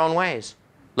up to their own ways.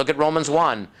 Look at Romans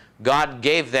 1. God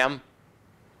gave them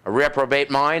a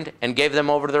reprobate mind and gave them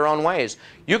over to their own ways.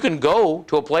 You can go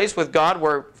to a place with God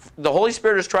where the Holy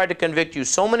Spirit has tried to convict you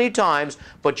so many times,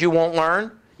 but you won't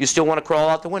learn. You still want to crawl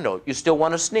out the window. You still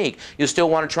want to sneak. You still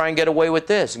want to try and get away with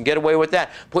this and get away with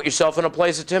that. Put yourself in a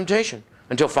place of temptation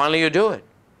until finally you do it.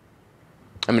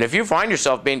 I mean, if you find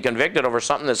yourself being convicted over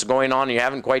something that's going on and you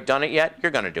haven't quite done it yet,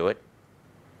 you're going to do it.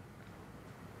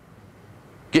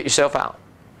 Get yourself out.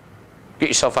 Get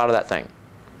yourself out of that thing.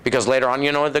 Because later on,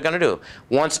 you know what they're going to do.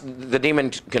 Once the demon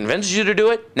convinces you to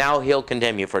do it, now he'll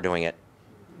condemn you for doing it.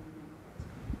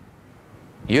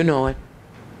 You know it.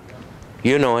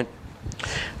 You know it.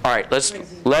 All right, let's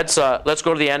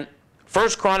go to the end. 1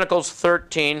 Chronicles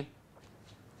 13,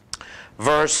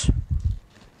 verse,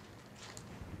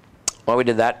 well, we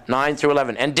did that, 9 through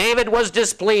 11. And David was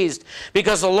displeased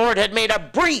because the Lord had made a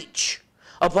breach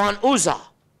upon Uzzah.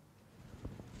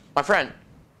 My friend,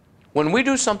 when we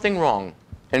do something wrong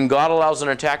and God allows an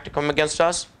attack to come against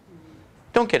us,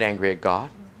 don't get angry at God.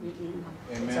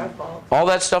 It's our fault. All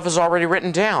that stuff is already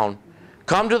written down.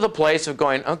 Come to the place of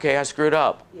going, okay, I screwed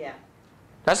up. Yeah.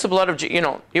 That's the blood of,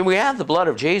 we have the blood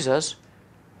of Jesus.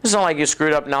 It's not like you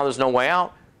screwed up and now there's no way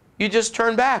out. You just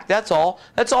turn back, that's all.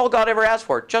 That's all God ever asked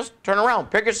for. Just turn around,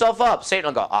 pick yourself up.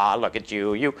 Satan will go, look at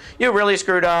you. You really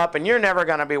screwed up and you're never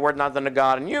going to be worth nothing to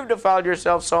God and you've defiled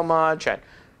yourself so much. And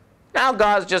now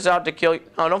God's just out to kill you.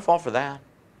 No, don't fall for that.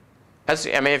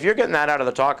 If you're getting that out of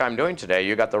the talk I'm doing today,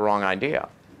 you got the wrong idea.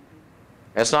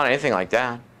 It's not anything like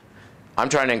that. I'm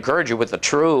trying to encourage you with the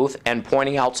truth and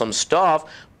pointing out some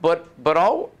stuff, but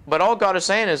all God is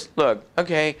saying is, look,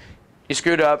 okay, you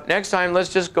screwed up. Next time,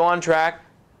 let's just go on track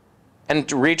and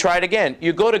retry it again.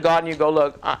 You go to God and you go,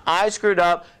 look, I screwed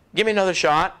up. Give me another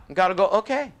shot. And God will go,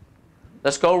 okay,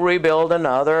 let's go rebuild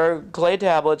another clay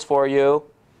tablets for you,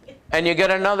 and you get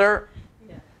another,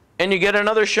 and you get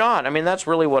another shot. I mean, that's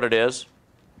really what it is.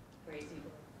 Crazy.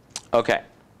 Okay.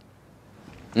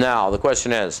 Now the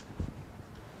question is,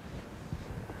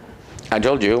 I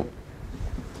told you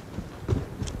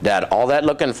that all that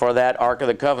looking for that Ark of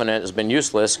the Covenant has been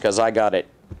useless because I got it.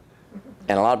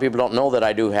 And a lot of people don't know that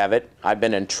I do have it. I've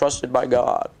been entrusted by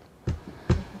God.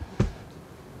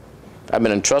 I've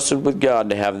been entrusted with God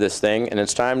to have this thing, and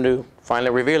it's time to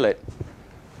finally reveal it.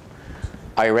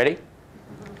 Are you ready?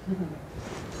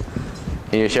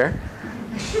 Are you sure?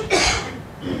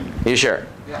 You sure?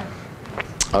 Yeah.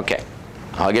 Okay.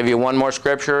 I'll give you one more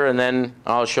scripture, and then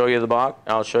I'll show you the box.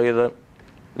 I'll show you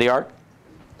the ark.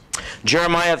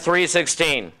 Jeremiah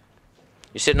 3:16.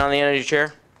 You sitting on the end of your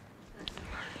chair?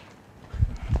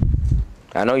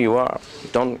 I know you are.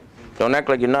 Don't act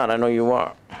like you're not. I know you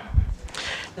are.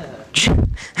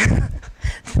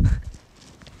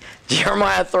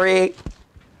 Jeremiah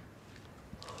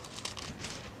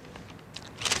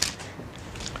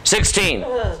 3:16.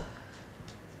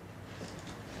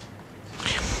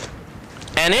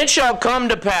 And it shall come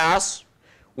to pass,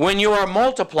 when you are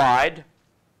multiplied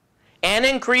and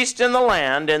increased in the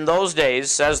land in those days,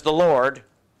 says the Lord,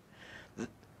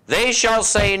 they shall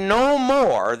say no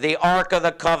more the ark of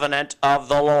the covenant of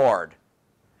the Lord.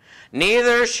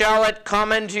 Neither shall it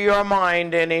come into your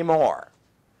mind any more.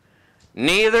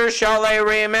 Neither shall they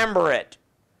remember it.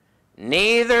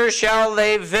 Neither shall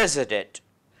they visit it.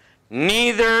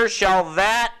 Neither shall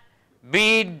that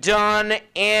be done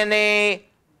any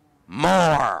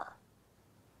more.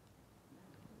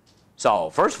 So,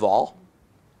 first of all,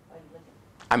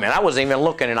 I wasn't even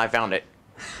looking and I found it.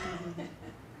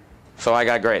 So I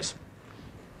got grace.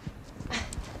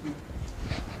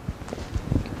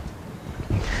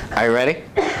 Are you ready?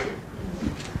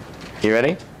 You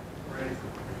ready? Ready.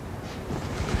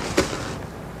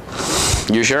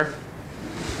 You sure?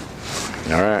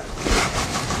 All right.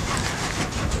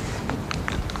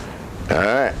 All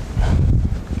right.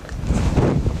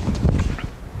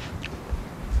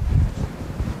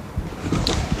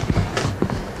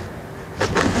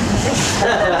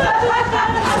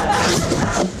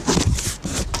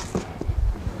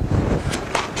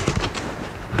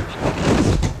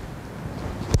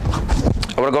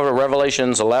 I want to go over to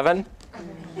Revelations 11.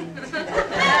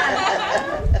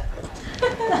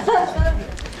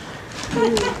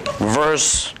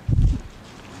 Verse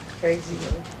Crazy.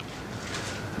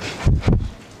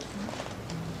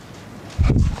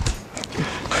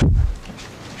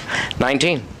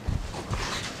 19.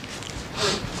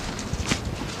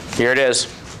 Here it is.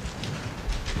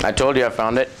 I told you I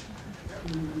found it.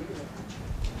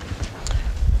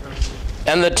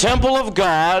 And the temple of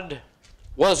God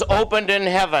was opened in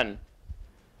heaven,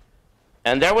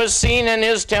 and there was seen in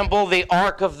his temple the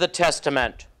ark of the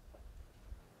testament.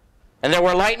 And there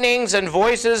were lightnings and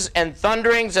voices and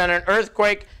thunderings and an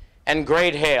earthquake and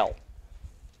great hail.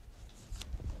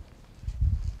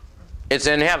 It's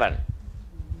in heaven.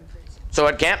 So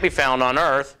it can't be found on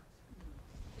earth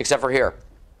except for here.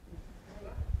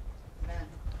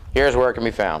 Here's where it can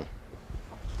be found.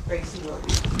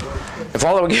 And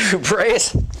Father, we give you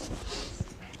praise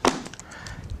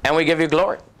and we give you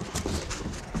glory.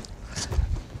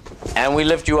 And we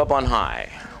lift you up on high.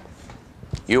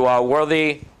 You are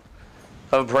worthy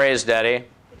of praise, Daddy.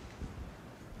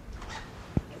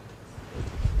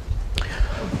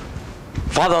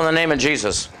 Father, in the name of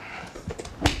Jesus,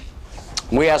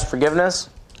 we ask forgiveness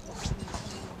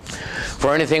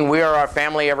for anything we or our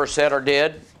family ever said or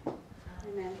did.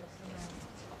 Amen.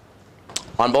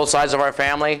 On both sides of our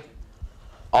family,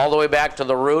 all the way back to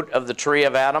the root of the tree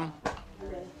of Adam,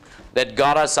 that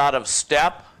got us out of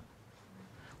step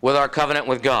with our covenant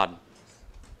with God.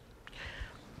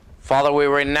 Father, we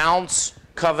renounce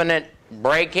covenant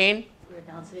breaking We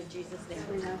renounce it in Jesus'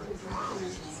 name.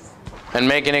 and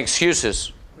making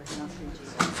excuses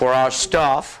for our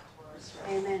stuff.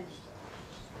 Amen.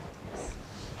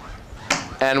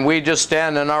 And we just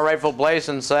stand in our rightful place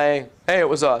and say, hey, it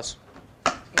was us.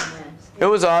 Amen. It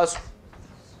was us.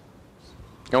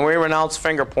 And we renounce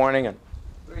finger pointing and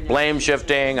blame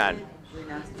shifting. And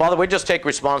Father, we just take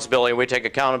responsibility. We take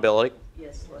accountability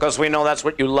Yes, Lord. because we know that's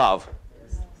what you love.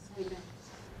 Amen.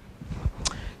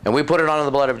 And we put it under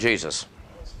the blood of Jesus.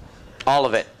 All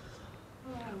of it.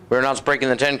 We renounce breaking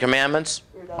the 10 Commandments.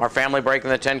 Our family breaking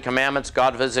the 10 Commandments.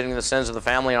 God visiting the sins of the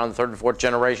family on the 3rd and 4th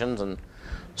generations and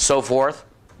so forth.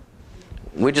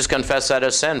 We just confess that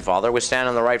as sin, Father. We stand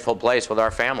in the rightful place with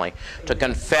our family to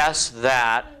confess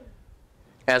that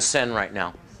as sin right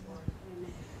now.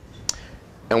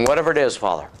 And whatever it is,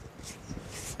 Father,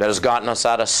 that has gotten us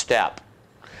out of step,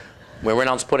 we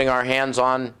renounce putting our hands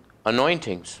on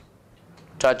anointings,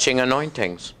 touching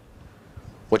anointings,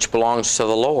 which belongs to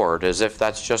the Lord, as if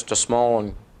that's just a small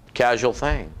and casual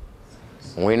thing.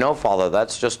 And we know, Father,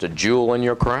 that's just a jewel in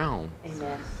your crown,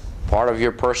 Amen. part of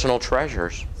your personal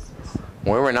treasures.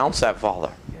 We renounce that,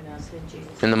 Father. Renounce it in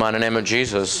Jesus' In the mighty name of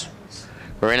Jesus,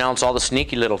 we renounce all the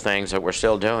sneaky little things that we're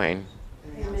still doing.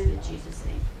 name. Renounce it in Jesus'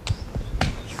 name.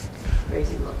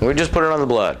 Praise you, Lord. We just put it on the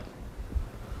blood.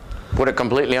 Put it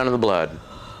completely under the blood.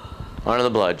 Under the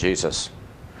blood, Jesus.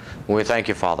 We thank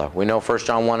you, Father. We know 1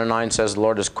 John 1 and 9 says the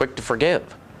Lord is quick to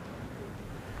forgive.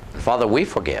 Father, we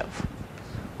forgive.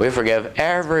 We forgive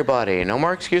everybody. No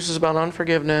more excuses about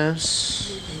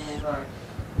unforgiveness. Amen.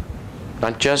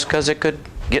 Not just because it could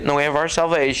get in the way of our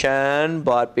salvation,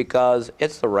 but because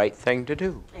it's the right thing to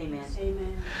do. Amen.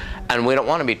 Amen. And we don't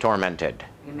want to be tormented.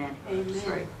 Amen.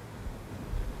 Amen.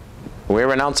 We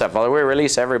renounce that, Father. We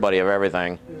release everybody of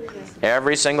everything.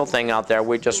 Every single thing out there,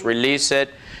 we just release it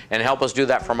and help us do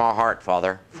that from our heart,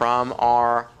 Father. From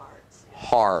our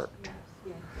heart.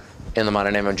 In the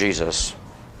mighty name of Jesus.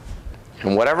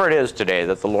 And whatever it is today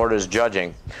that the Lord is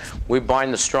judging, we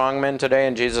bind the strong men today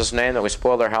in Jesus' name, that we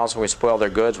spoil their house and we spoil their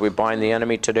goods. We bind the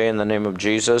enemy today in the name of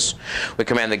Jesus. We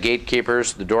command the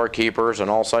gatekeepers, the doorkeepers, and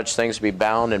all such things to be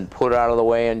bound and put out of the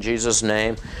way in Jesus'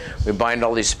 name. We bind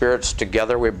all these spirits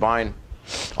together. We bind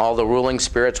all the ruling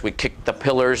spirits. We kick the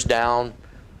pillars down,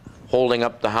 holding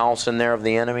up the house in there of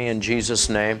the enemy in Jesus'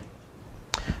 name.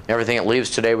 Everything that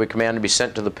leaves today we command to be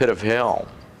sent to the pit of hell.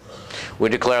 We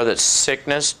declare that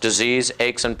sickness, disease,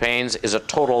 aches, and pains is a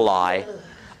total lie,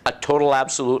 a total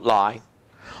absolute lie.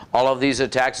 All of these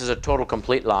attacks is a total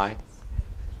complete lie.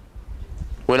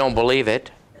 We don't believe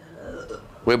it.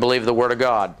 We believe the Word of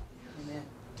God.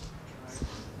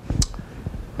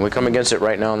 We come against it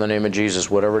right now in the name of Jesus.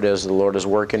 Whatever it is the Lord is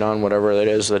working on, whatever it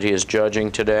is that He is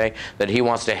judging today, that He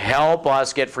wants to help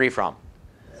us get free from.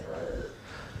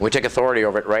 We take authority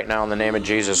over it right now in the name of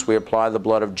Jesus. We apply the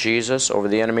blood of Jesus over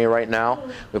the enemy right now.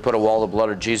 We put a wall of the blood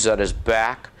of Jesus at his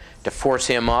back to force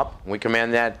him up. We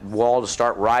command that wall to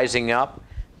start rising up,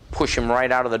 push him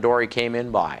right out of the door he came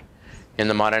in by. In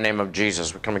the mighty name of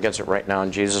Jesus. We come against it right now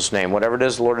in Jesus' name. Whatever it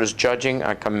is the Lord is judging,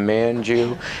 I command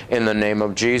you in the name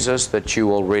of Jesus that you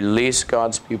will release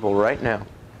God's people right now.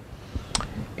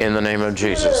 In the name of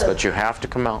Jesus. That you have to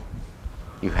come out.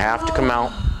 You have to come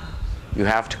out. You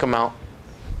have to come out.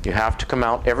 You have to come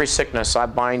out. Every sickness, I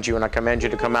bind you and I command you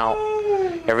to come out.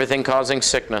 Everything causing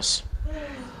sickness.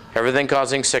 Everything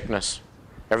causing sickness.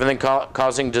 Everything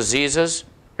causing diseases.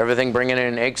 Everything bringing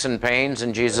in aches and pains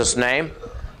in Jesus' name.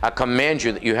 I command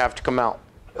you that you have to come out.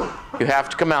 You have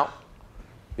to come out.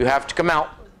 You have to come out.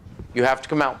 You have to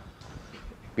come out.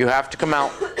 You have to come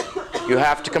out. You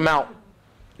have to come out.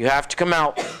 You have to come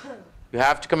out. You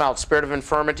have to come out. Spirit of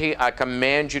infirmity, I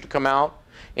command you to come out.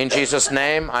 In Jesus'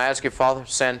 name, I ask you, Father,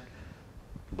 send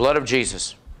blood of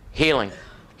Jesus, healing,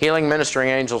 healing ministering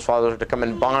angels, Father, to come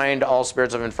and bind all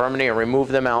spirits of infirmity and remove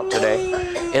them out today.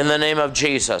 In the name of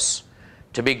Jesus,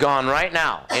 to be gone right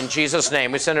now. In Jesus'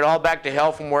 name, we send it all back to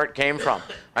hell from where it came from.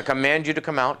 I command you to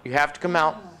come out. You have to come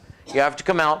out. You have to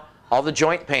come out. All the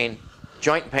joint pain,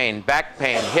 back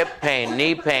pain, hip pain,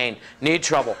 knee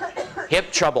trouble,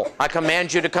 hip trouble. I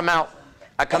command you to come out.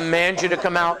 I command you to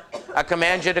come out. I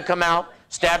command you to come out.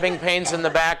 Stabbing pains in the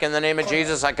back, in the name of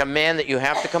Jesus, I command that you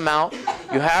have to come out.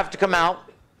 You have to come out.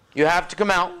 You have to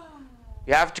come out.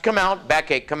 You have to come out.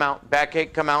 Backache, come out.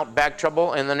 Backache, come out. Back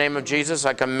trouble, in the name of Jesus,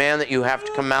 I command that you have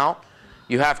to come out.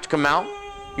 You have to come out.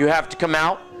 You have to come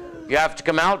out. You have to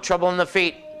come out. Trouble in the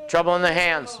feet. Trouble in the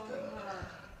hands.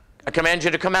 I command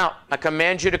you to come out. I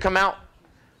command you to come out.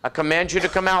 I command you to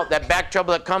come out. That back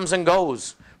trouble that comes and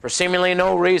goes for seemingly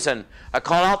no reason. I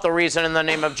call out the reason in the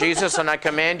name of Jesus, and I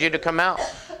command you to come out.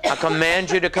 I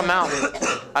command you to come out.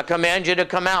 I command you to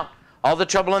come out. All the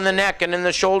trouble in the neck and in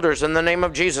the shoulders, in the name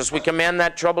of Jesus, we command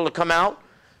that trouble to come out.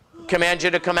 Command you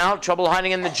to come out. Trouble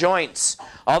hiding in the joints.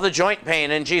 All the joint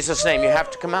pain, in Jesus' name, you have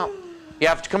to come out. You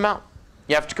have to come out.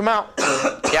 You have to come out.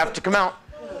 You have to come out.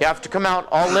 You have to come out.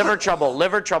 All liver trouble,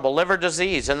 liver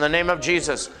disease, in the name of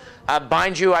Jesus. I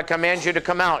bind you, I command you to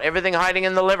come out. Everything hiding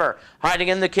in the liver, hiding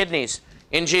in the kidneys.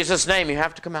 In Jesus' name, you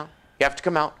have to come out. You have to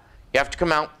come out. You have to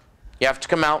come out. You have to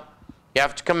come out. You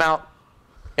have to come out.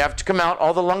 You have to come out.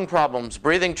 All the lung problems,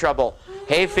 breathing trouble,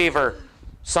 hay fever,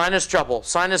 sinus trouble,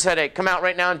 sinus headache. Come out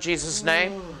right now in Jesus'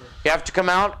 name. You have to come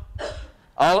out.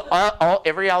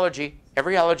 Every allergy,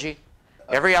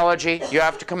 you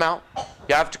have to come out.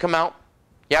 You have to come out.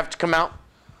 You have to come out.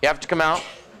 You have to come out.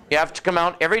 You have to come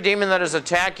out. Every demon that is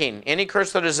attacking, any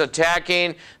curse that is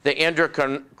attacking the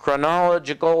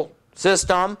endocrinological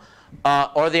system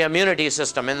or the immunity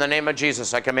system, in the name of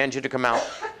Jesus, I command you to come out.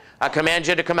 I command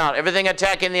you to come out. Everything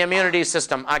attacking the immunity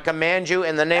system, I command you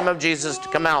in the name of Jesus to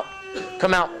come out.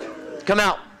 Come out. Come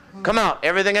out. Come out.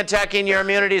 Everything attacking your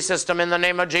immunity system in the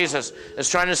name of Jesus is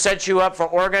trying to set you up for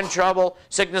organ trouble,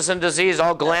 sickness and disease,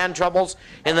 all gland troubles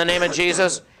in the name of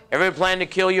Jesus. Every plan to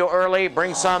kill you early,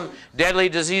 bring some deadly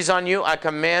disease on you, I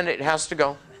command it has to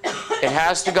go. It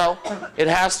has to go. It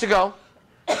has to go.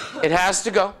 It has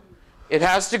to go. It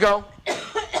has to go.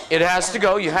 It has to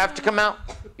go. You have to come out.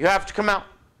 You have to come out.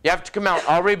 You have to come out.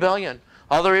 All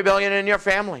the rebellion in your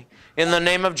family. In the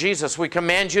name of Jesus, we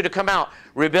command you to come out.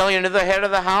 Rebellion to the head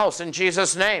of the house, in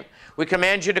Jesus' name. We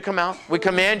command you to come out. We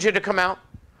command you to come out.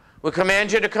 We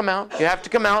command you to come out. You have to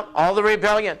come out. All the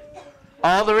rebellion.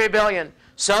 All the rebellion.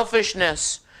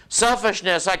 Selfishness,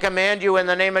 I command you in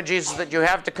the name of Jesus that you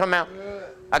have to come out.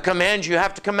 I command you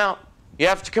have to come out. You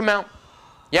have to come out.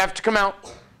 You have to come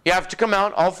out. You have to come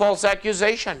out. All false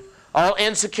accusation, all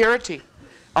insecurity,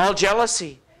 all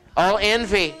jealousy, all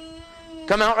envy.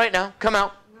 Come out right now. Come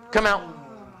out. Come out.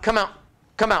 Come out.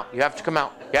 Come out. You have to come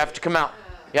out. You have to come out.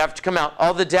 You have to come out.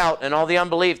 All the doubt and all the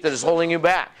unbelief that is holding you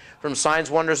back from signs,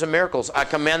 wonders, and miracles, I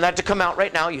command that to come out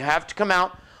right now. You have to come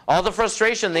out. All the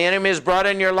frustration the enemy has brought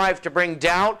in your life to bring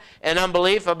doubt and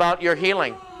unbelief about your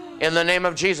healing. In the name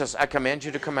of Jesus, I command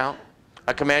you to come out.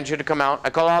 I command you to come out.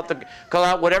 I call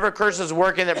out whatever curse is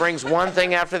working that brings one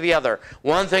thing after the other.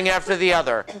 One thing after the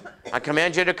other. I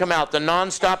command you to come out. The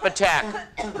non-stop attack.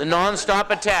 The non-stop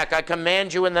attack. I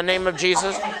command you in the name of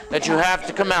Jesus that you have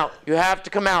to come out. You have to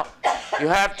come out. You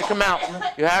have to come out.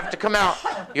 You have to come out.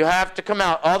 You have to come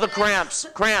out. All the cramps.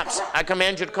 I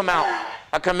command you to come out.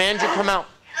 I command you to come out.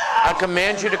 I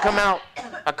command you to come out.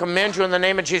 I command you in the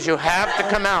name of Jesus. You have to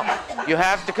come out. You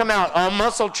have to come out. All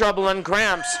muscle trouble and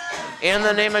cramps. In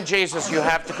the name of Jesus, you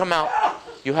have to come out.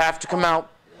 You have to come out.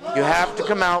 You have to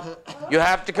come out. You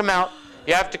have to come out.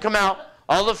 You have to come out.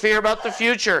 All the fear about the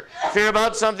future. Fear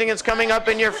about something that's coming up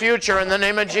in your future in the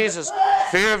name of Jesus.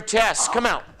 Fear of tests. Come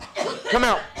out. Come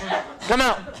out. Come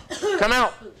out. Come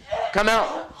out. Come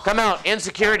out. Come out.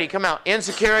 Insecurity. Come out.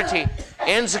 Insecurity.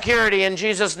 Insecurity in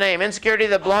Jesus' name. Insecurity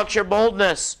that blocks your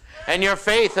boldness and your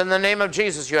faith in the name of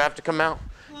Jesus. You have to come out.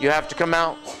 You have to come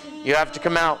out. You have to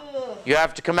come out. You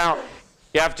have to come out.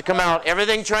 You have to come out.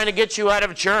 Everything trying to get you out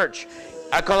of church.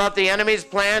 I call out the enemy's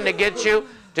plan to get you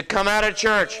to come out of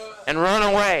church and run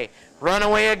away. Run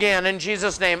away again in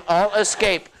Jesus' name. All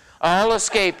escape. All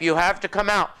escape. You have to come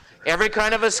out. every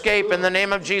kind of escape in the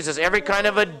name of Jesus, every kind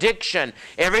of addiction,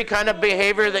 every kind of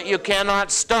behavior that you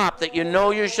cannot stop, that you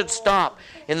know you should stop.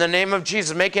 In the name of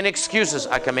Jesus, making excuses,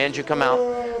 I command you come out.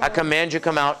 I command you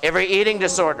come out. Every eating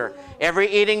disorder, every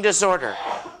eating disorder,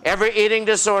 every eating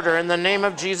disorder, in the name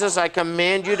of Jesus, I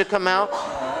command you to come out.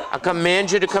 I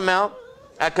command you to come out.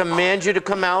 I command you to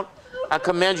come out. I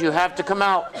command you have to come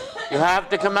out. You have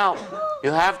to come out.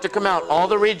 You have to come out. All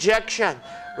the rejection,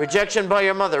 rejection by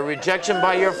your mother, rejection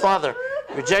by your father,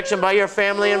 rejection by your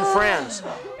family and friends.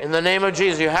 In the name of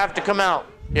Jesus, you have to come out.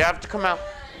 You have to come out.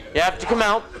 You have to come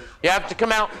out. You have to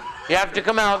come out. You have to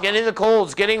come out. Getting the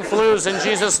colds, getting flus in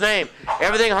Jesus' name.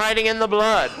 Everything hiding in the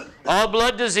blood. All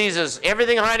blood diseases.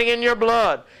 Everything hiding in your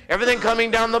blood. Everything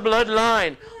coming down the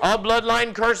bloodline. All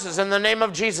bloodline curses in the name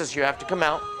of Jesus. You have to come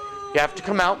out. You have to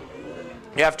come out.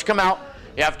 You have to come out.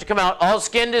 You have to come out. All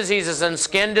skin diseases and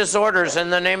skin disorders in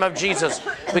the name of Jesus.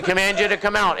 We command you to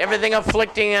come out. Everything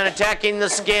afflicting and attacking the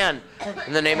skin.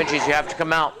 In the name of Jesus, you have to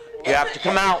come out. You have to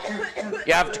come out.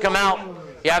 You have to come out.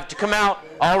 You have to come out.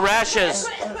 All rashes.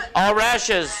 All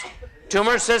rashes.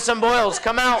 Tumor, cysts, and boils.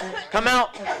 Come out. Come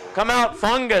out. Come out.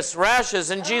 Fungus,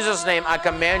 rashes. In Jesus' name, I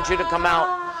command you to come out.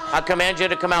 I command you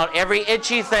to come out. Every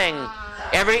itchy thing.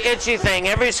 Every itchy thing,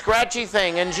 every scratchy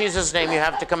thing, in Jesus' name, you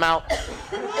have to come out.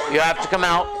 You have to come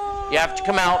out. You have to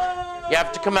come out. You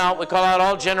have to come out. We call out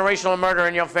all generational murder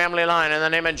in your family line in the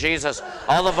name of Jesus.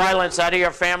 All the violence out of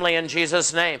your family in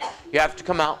Jesus' name. You have to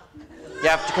come out. You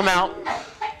have to come out.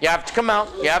 You have to come out.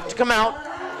 You have to come out.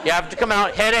 You have to come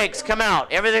out. Headaches, come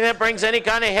out. Everything that brings any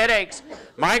kind of headaches,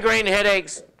 migraine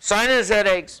headaches, sinus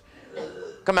headaches,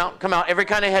 come out, come out. Every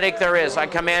kind of headache there is, I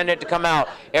command it to come out.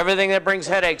 Everything that brings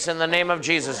headaches in the name of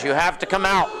Jesus, you have to come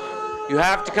out. You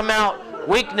have to come out.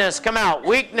 Weakness, come out.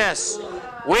 Weakness,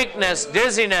 weakness,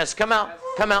 dizziness, come out,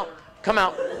 come out, come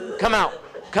out, come out,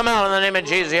 come out in the name of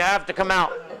Jesus. You have to come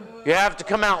out. You have to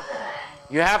come out.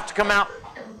 You have to come out.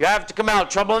 You have to come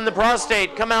out. Trouble in the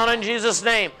prostate, come out in Jesus'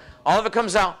 name. All of it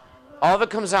comes out. All of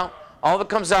it comes out. All of it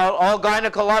comes out. All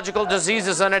gynecological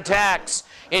diseases and attacks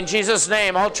in Jesus'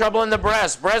 name. All trouble in the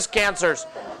breast, breast cancers,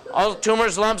 all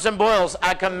tumors, lumps, and boils.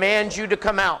 I command you to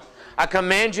come out. I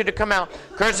command you to come out.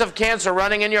 Curse of cancer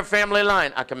running in your family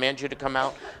line. I command you to come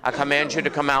out. I command you to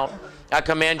come out. I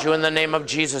command you in the name of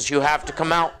Jesus. You have to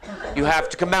come out. You have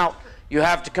to come out. You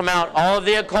have to come out. All of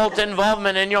the occult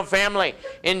involvement in your family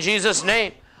in Jesus'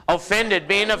 name. Offended,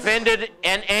 being offended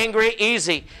and angry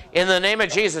easy. In the name of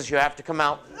Jesus, you have to come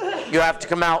out. You have to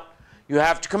come out. You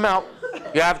have to come out.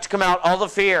 You have to come out. All the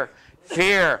fear,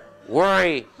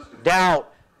 worry,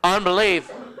 doubt, unbelief.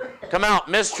 Come out.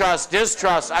 Mistrust,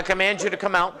 distrust. I command you to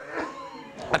come out.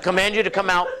 I command you to come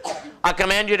out. I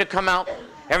command you to come out.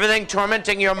 Everything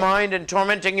tormenting your mind and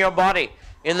tormenting your body.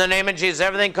 In the name of Jesus.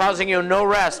 Everything causing you no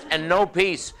rest and no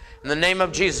peace. In the name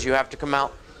of Jesus, you have to come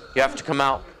out. You have to come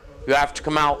out. You have to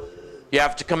come out. You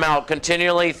have to come out.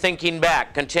 Continually thinking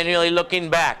back. Continually looking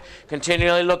back.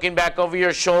 Continually looking back over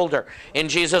your shoulder. In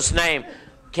Jesus' name.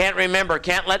 Can't remember.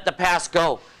 Can't let the past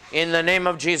go. In the name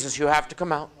of Jesus, you have to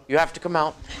come out. You have to come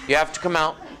out. You have to come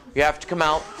out. You have to come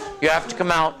out. You have to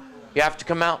come out. You have to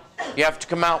come out. You have to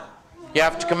come out. You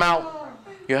have to come out.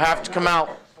 You have to come out.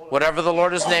 Whatever the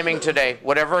Lord is naming today.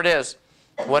 Whatever it is.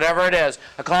 Whatever it is.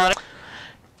 I call it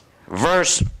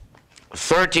verse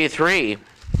 33.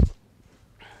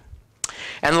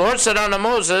 And the Lord said unto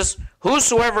Moses,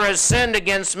 whosoever has sinned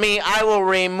against me, I will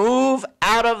remove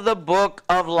out of the book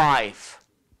of life.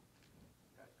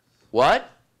 What?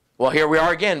 Well, here we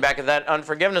are again, back at that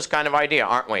unforgiveness kind of idea,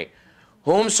 aren't we?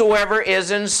 Whomsoever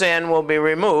is in sin will be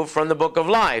removed from the book of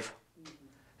life.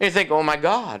 And you think, oh my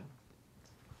God.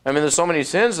 I mean, there's so many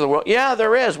sins in the world. Yeah,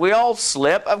 there is. We all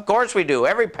slip. Of course we do.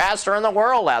 Every pastor in the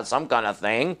world has some kind of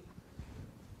thing,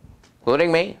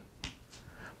 including me.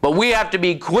 But we have to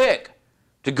be quick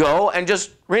to go and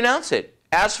just renounce it.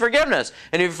 Ask forgiveness.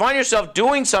 And if you find yourself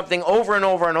doing something over and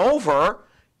over and over,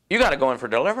 you got to go in for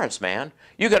deliverance, man.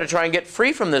 You got to try and get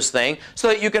free from this thing so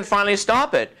that you can finally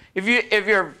stop it. If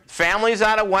your family's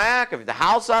out of whack, if the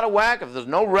house is out of whack, if there's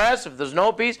no rest, if there's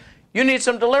no peace, you need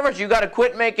some deliverance. You got to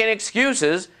quit making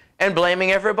excuses and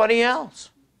blaming everybody else.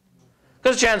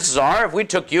 Because chances are, if we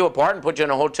took you apart and put you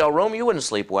in a hotel room, you wouldn't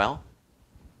sleep well.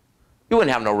 You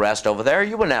wouldn't have no rest over there.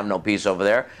 You wouldn't have no peace over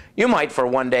there. You might for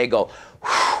one day go,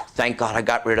 thank God I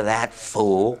got rid of that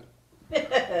fool.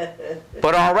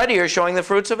 But already you're showing the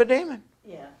fruits of a demon.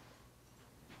 Yeah.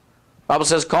 The Bible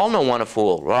says, call no one a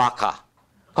fool, raka.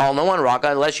 Call no one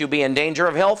raka unless you be in danger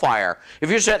of hellfire. If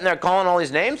you're sitting there calling all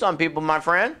these names on people, my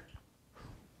friend,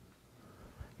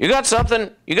 you got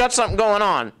something going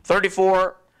on.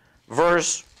 34,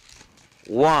 verse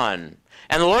 1.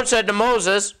 And the Lord said to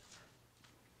Moses,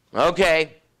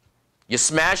 Okay, you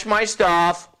smashed my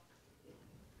stuff.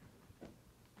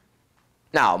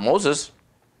 Now, Moses,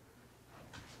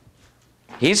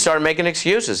 he started making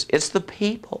excuses. It's the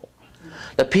people.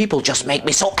 The people just make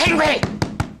me so angry.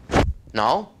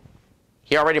 No,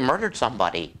 he already murdered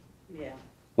somebody. Yeah,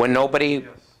 When nobody,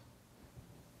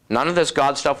 none of this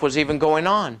God stuff was even going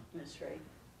on. that's right.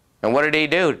 And what did he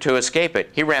do to escape it?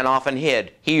 He ran off and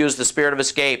hid. He used the spirit of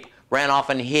escape, ran off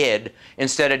and hid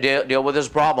instead of deal with his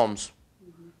problems.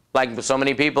 Like so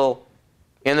many people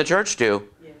in the church do.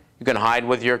 Yeah. You can hide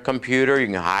with your computer, you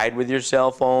can hide with your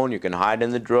cell phone, you can hide in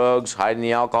the drugs, hide in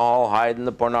the alcohol, hide in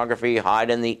the pornography, hide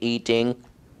in the eating,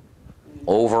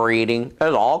 overeating.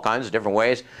 There's all kinds of different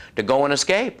ways to go and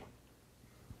escape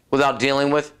without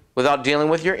dealing with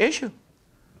your issue,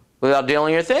 without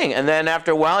dealing with your thing. And then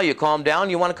after a while you calm down,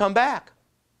 you want to come back.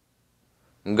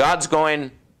 And God's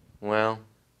going, well,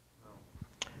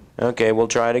 okay, we'll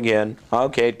try it again.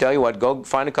 Okay, tell you what, go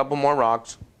find a couple more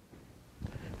rocks.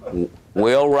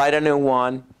 We'll write a new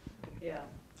one. Yeah.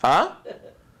 Huh?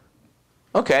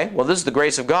 Okay, well, this is the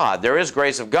grace of God. There is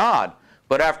grace of God.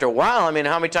 But after a while, I mean,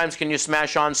 how many times can you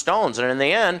smash on stones? And in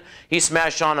the end, he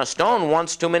smashed on a stone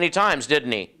once too many times,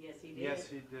 didn't he? Yes, he did. Yes,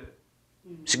 he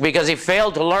did. Because he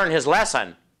failed to learn his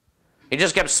lesson. He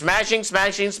just kept smashing,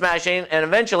 smashing, smashing, and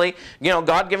eventually, you know,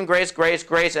 God gave him grace, grace,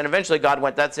 grace, and eventually God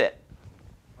went, that's it.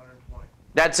 120.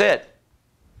 That's it.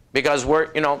 Because we're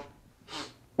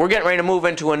getting ready to move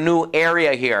into a new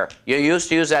area here. You used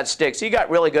to use that stick. So you got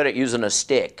really good at using a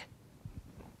stick.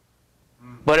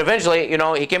 But eventually, you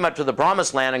know, he came up to the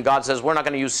promised land and God says, we're not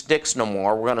going to use sticks no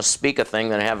more. We're going to speak a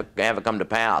thing and have it come to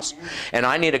pass. And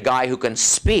I need a guy who can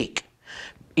speak.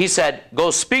 He said,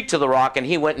 go speak to the rock, and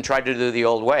he went and tried to do the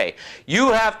old way.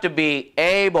 You have to be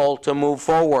able to move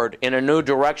forward in a new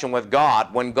direction with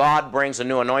God when God brings a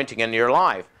new anointing into your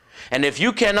life. And if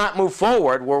you cannot move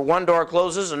forward where one door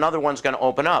closes, another one's going to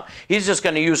open up. He's just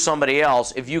going to use somebody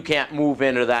else if you can't move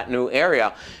into that new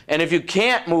area. And if you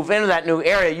can't move into that new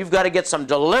area, you've got to get some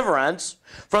deliverance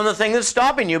from the thing that's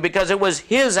stopping you, because it was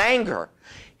his anger,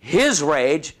 his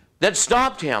rage that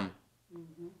stopped him.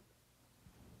 Mm-hmm.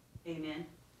 Amen.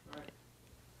 Right.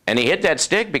 And he hit that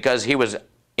stick because he was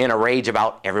in a rage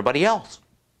about everybody else.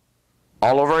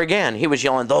 All over again, he was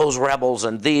yelling, those rebels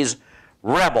and these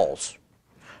rebels.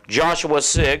 Joshua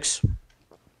 6.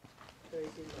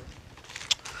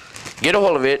 Get a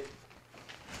hold of it.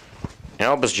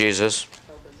 Help us, Jesus.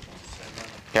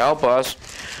 Help us.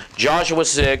 Joshua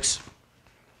 6.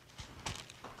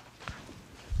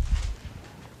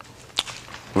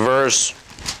 Verse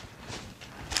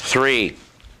 3.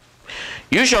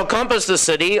 You shall compass the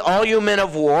city, all you men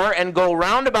of war, and go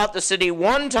round about the city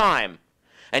one time.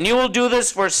 And you will do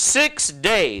this for 6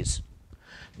 days.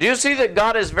 Do you see that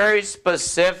God is very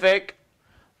specific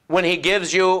when he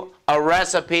gives you a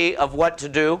recipe of what to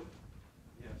do?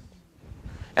 Yes.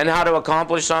 And how to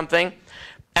accomplish something?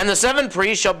 And the 7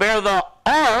 priests shall bear the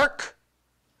ark,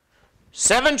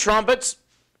 7 trumpets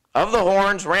of the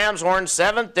horns, ram's horns,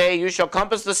 7th day you shall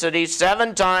compass the city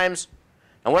 7 times.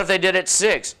 And what if they did it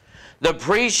 6? The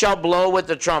priest shall blow with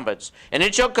the trumpets. And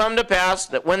it shall come to pass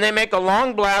that when they make a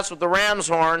long blast with the ram's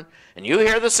horn, and you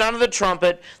hear the sound of the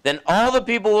trumpet, then all the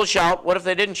people will shout. What if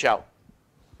they didn't shout?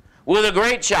 With a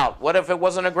great shout. What if it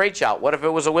wasn't a great shout? What if it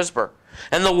was a whisper?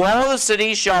 And the wall of the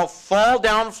city shall fall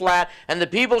down flat, and the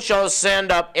people shall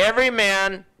ascend up, every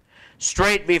man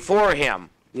straight before him.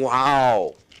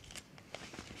 Wow.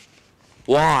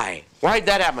 Why? Why did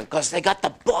that happen? Because they got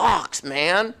the box,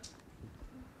 man.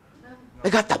 They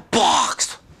got the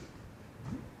box.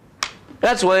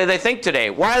 That's the way they think today.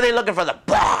 Why are they looking for the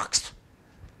box?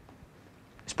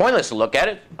 It's pointless to look at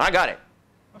it. I got it.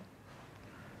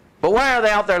 But why are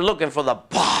they out there looking for the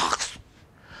box?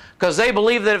 Because they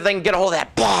believe that if they can get a hold of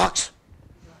that box,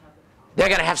 they're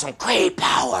going to have some great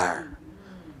power.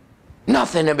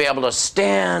 Nothing to be able to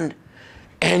stand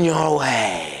in your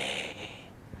way.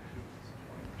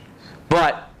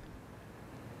 But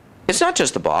it's not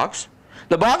just the box.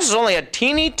 The box is only a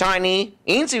teeny tiny,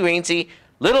 eensy-weensy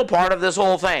little part of this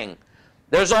whole thing.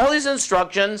 There's all these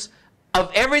instructions of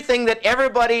everything that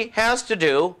everybody has to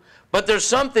do, but there's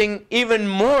something even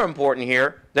more important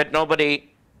here that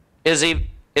nobody is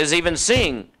even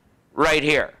seeing right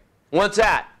here. What's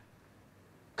that?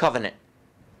 Covenant.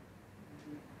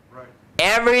 Right.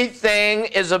 Everything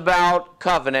is about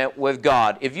covenant with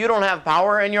God. If you don't have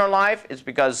power in your life, it's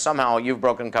because somehow you've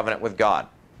broken covenant with God.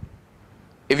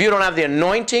 If you don't have the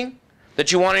anointing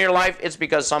that you want in your life, it's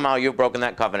because somehow you've broken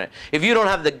that covenant. If you don't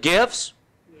have the gifts,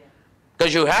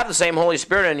 because you have the same Holy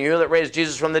Spirit in you that raised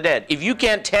Jesus from the dead. If you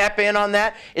can't tap in on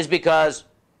that, it's because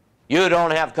you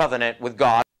don't have covenant with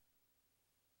God.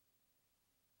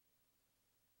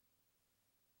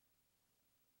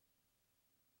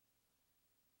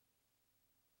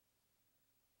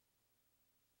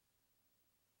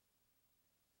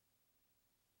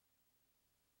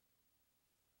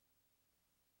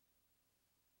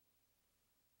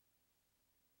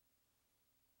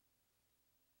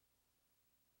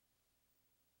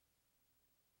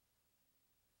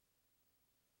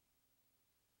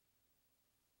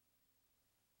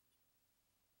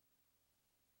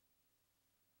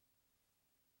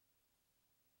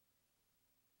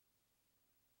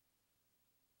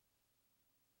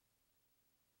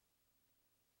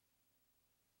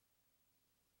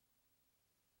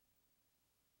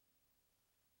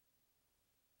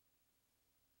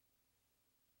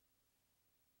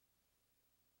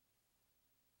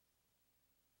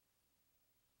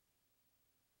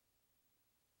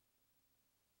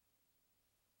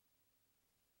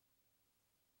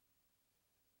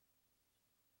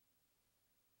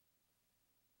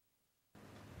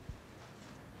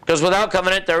 Because without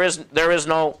covenant, there is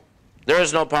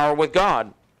no power with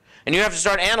God. And you have to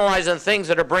start analyzing things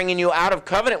that are bringing you out of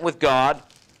covenant with God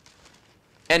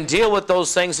and deal with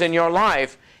those things in your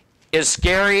life, as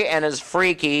scary and as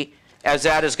freaky as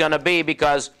that is going to be,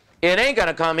 because it ain't going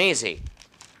to come easy.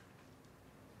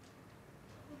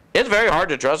 It's very hard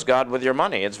to trust God with your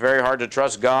money. It's very hard to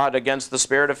trust God against the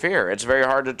spirit of fear. It's very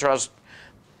hard to trust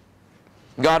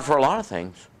God for a lot of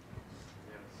things.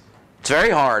 It's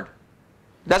very hard.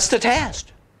 That's the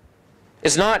test.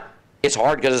 It's not, it's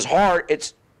hard because it's hard.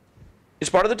 It's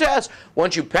part of the test.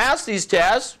 Once you pass these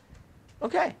tests,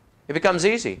 okay, it becomes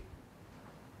easy. It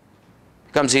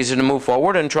becomes easy to move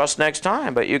forward and trust next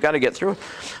time, but you've got to get through it.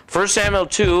 1 Samuel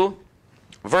 2,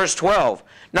 verse 12.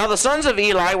 Now the sons of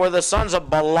Eli were the sons of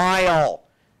Belial.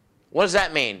 What does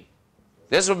that mean?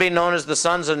 This will be known as the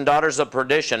sons and daughters of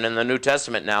perdition in the New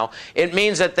Testament now. It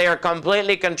means that they are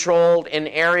completely controlled in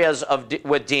areas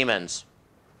with demons.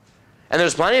 And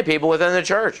there's plenty of people within the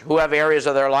church who have areas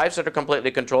of their lives that are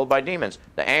completely controlled by demons.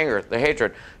 The anger, the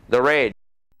hatred, the rage.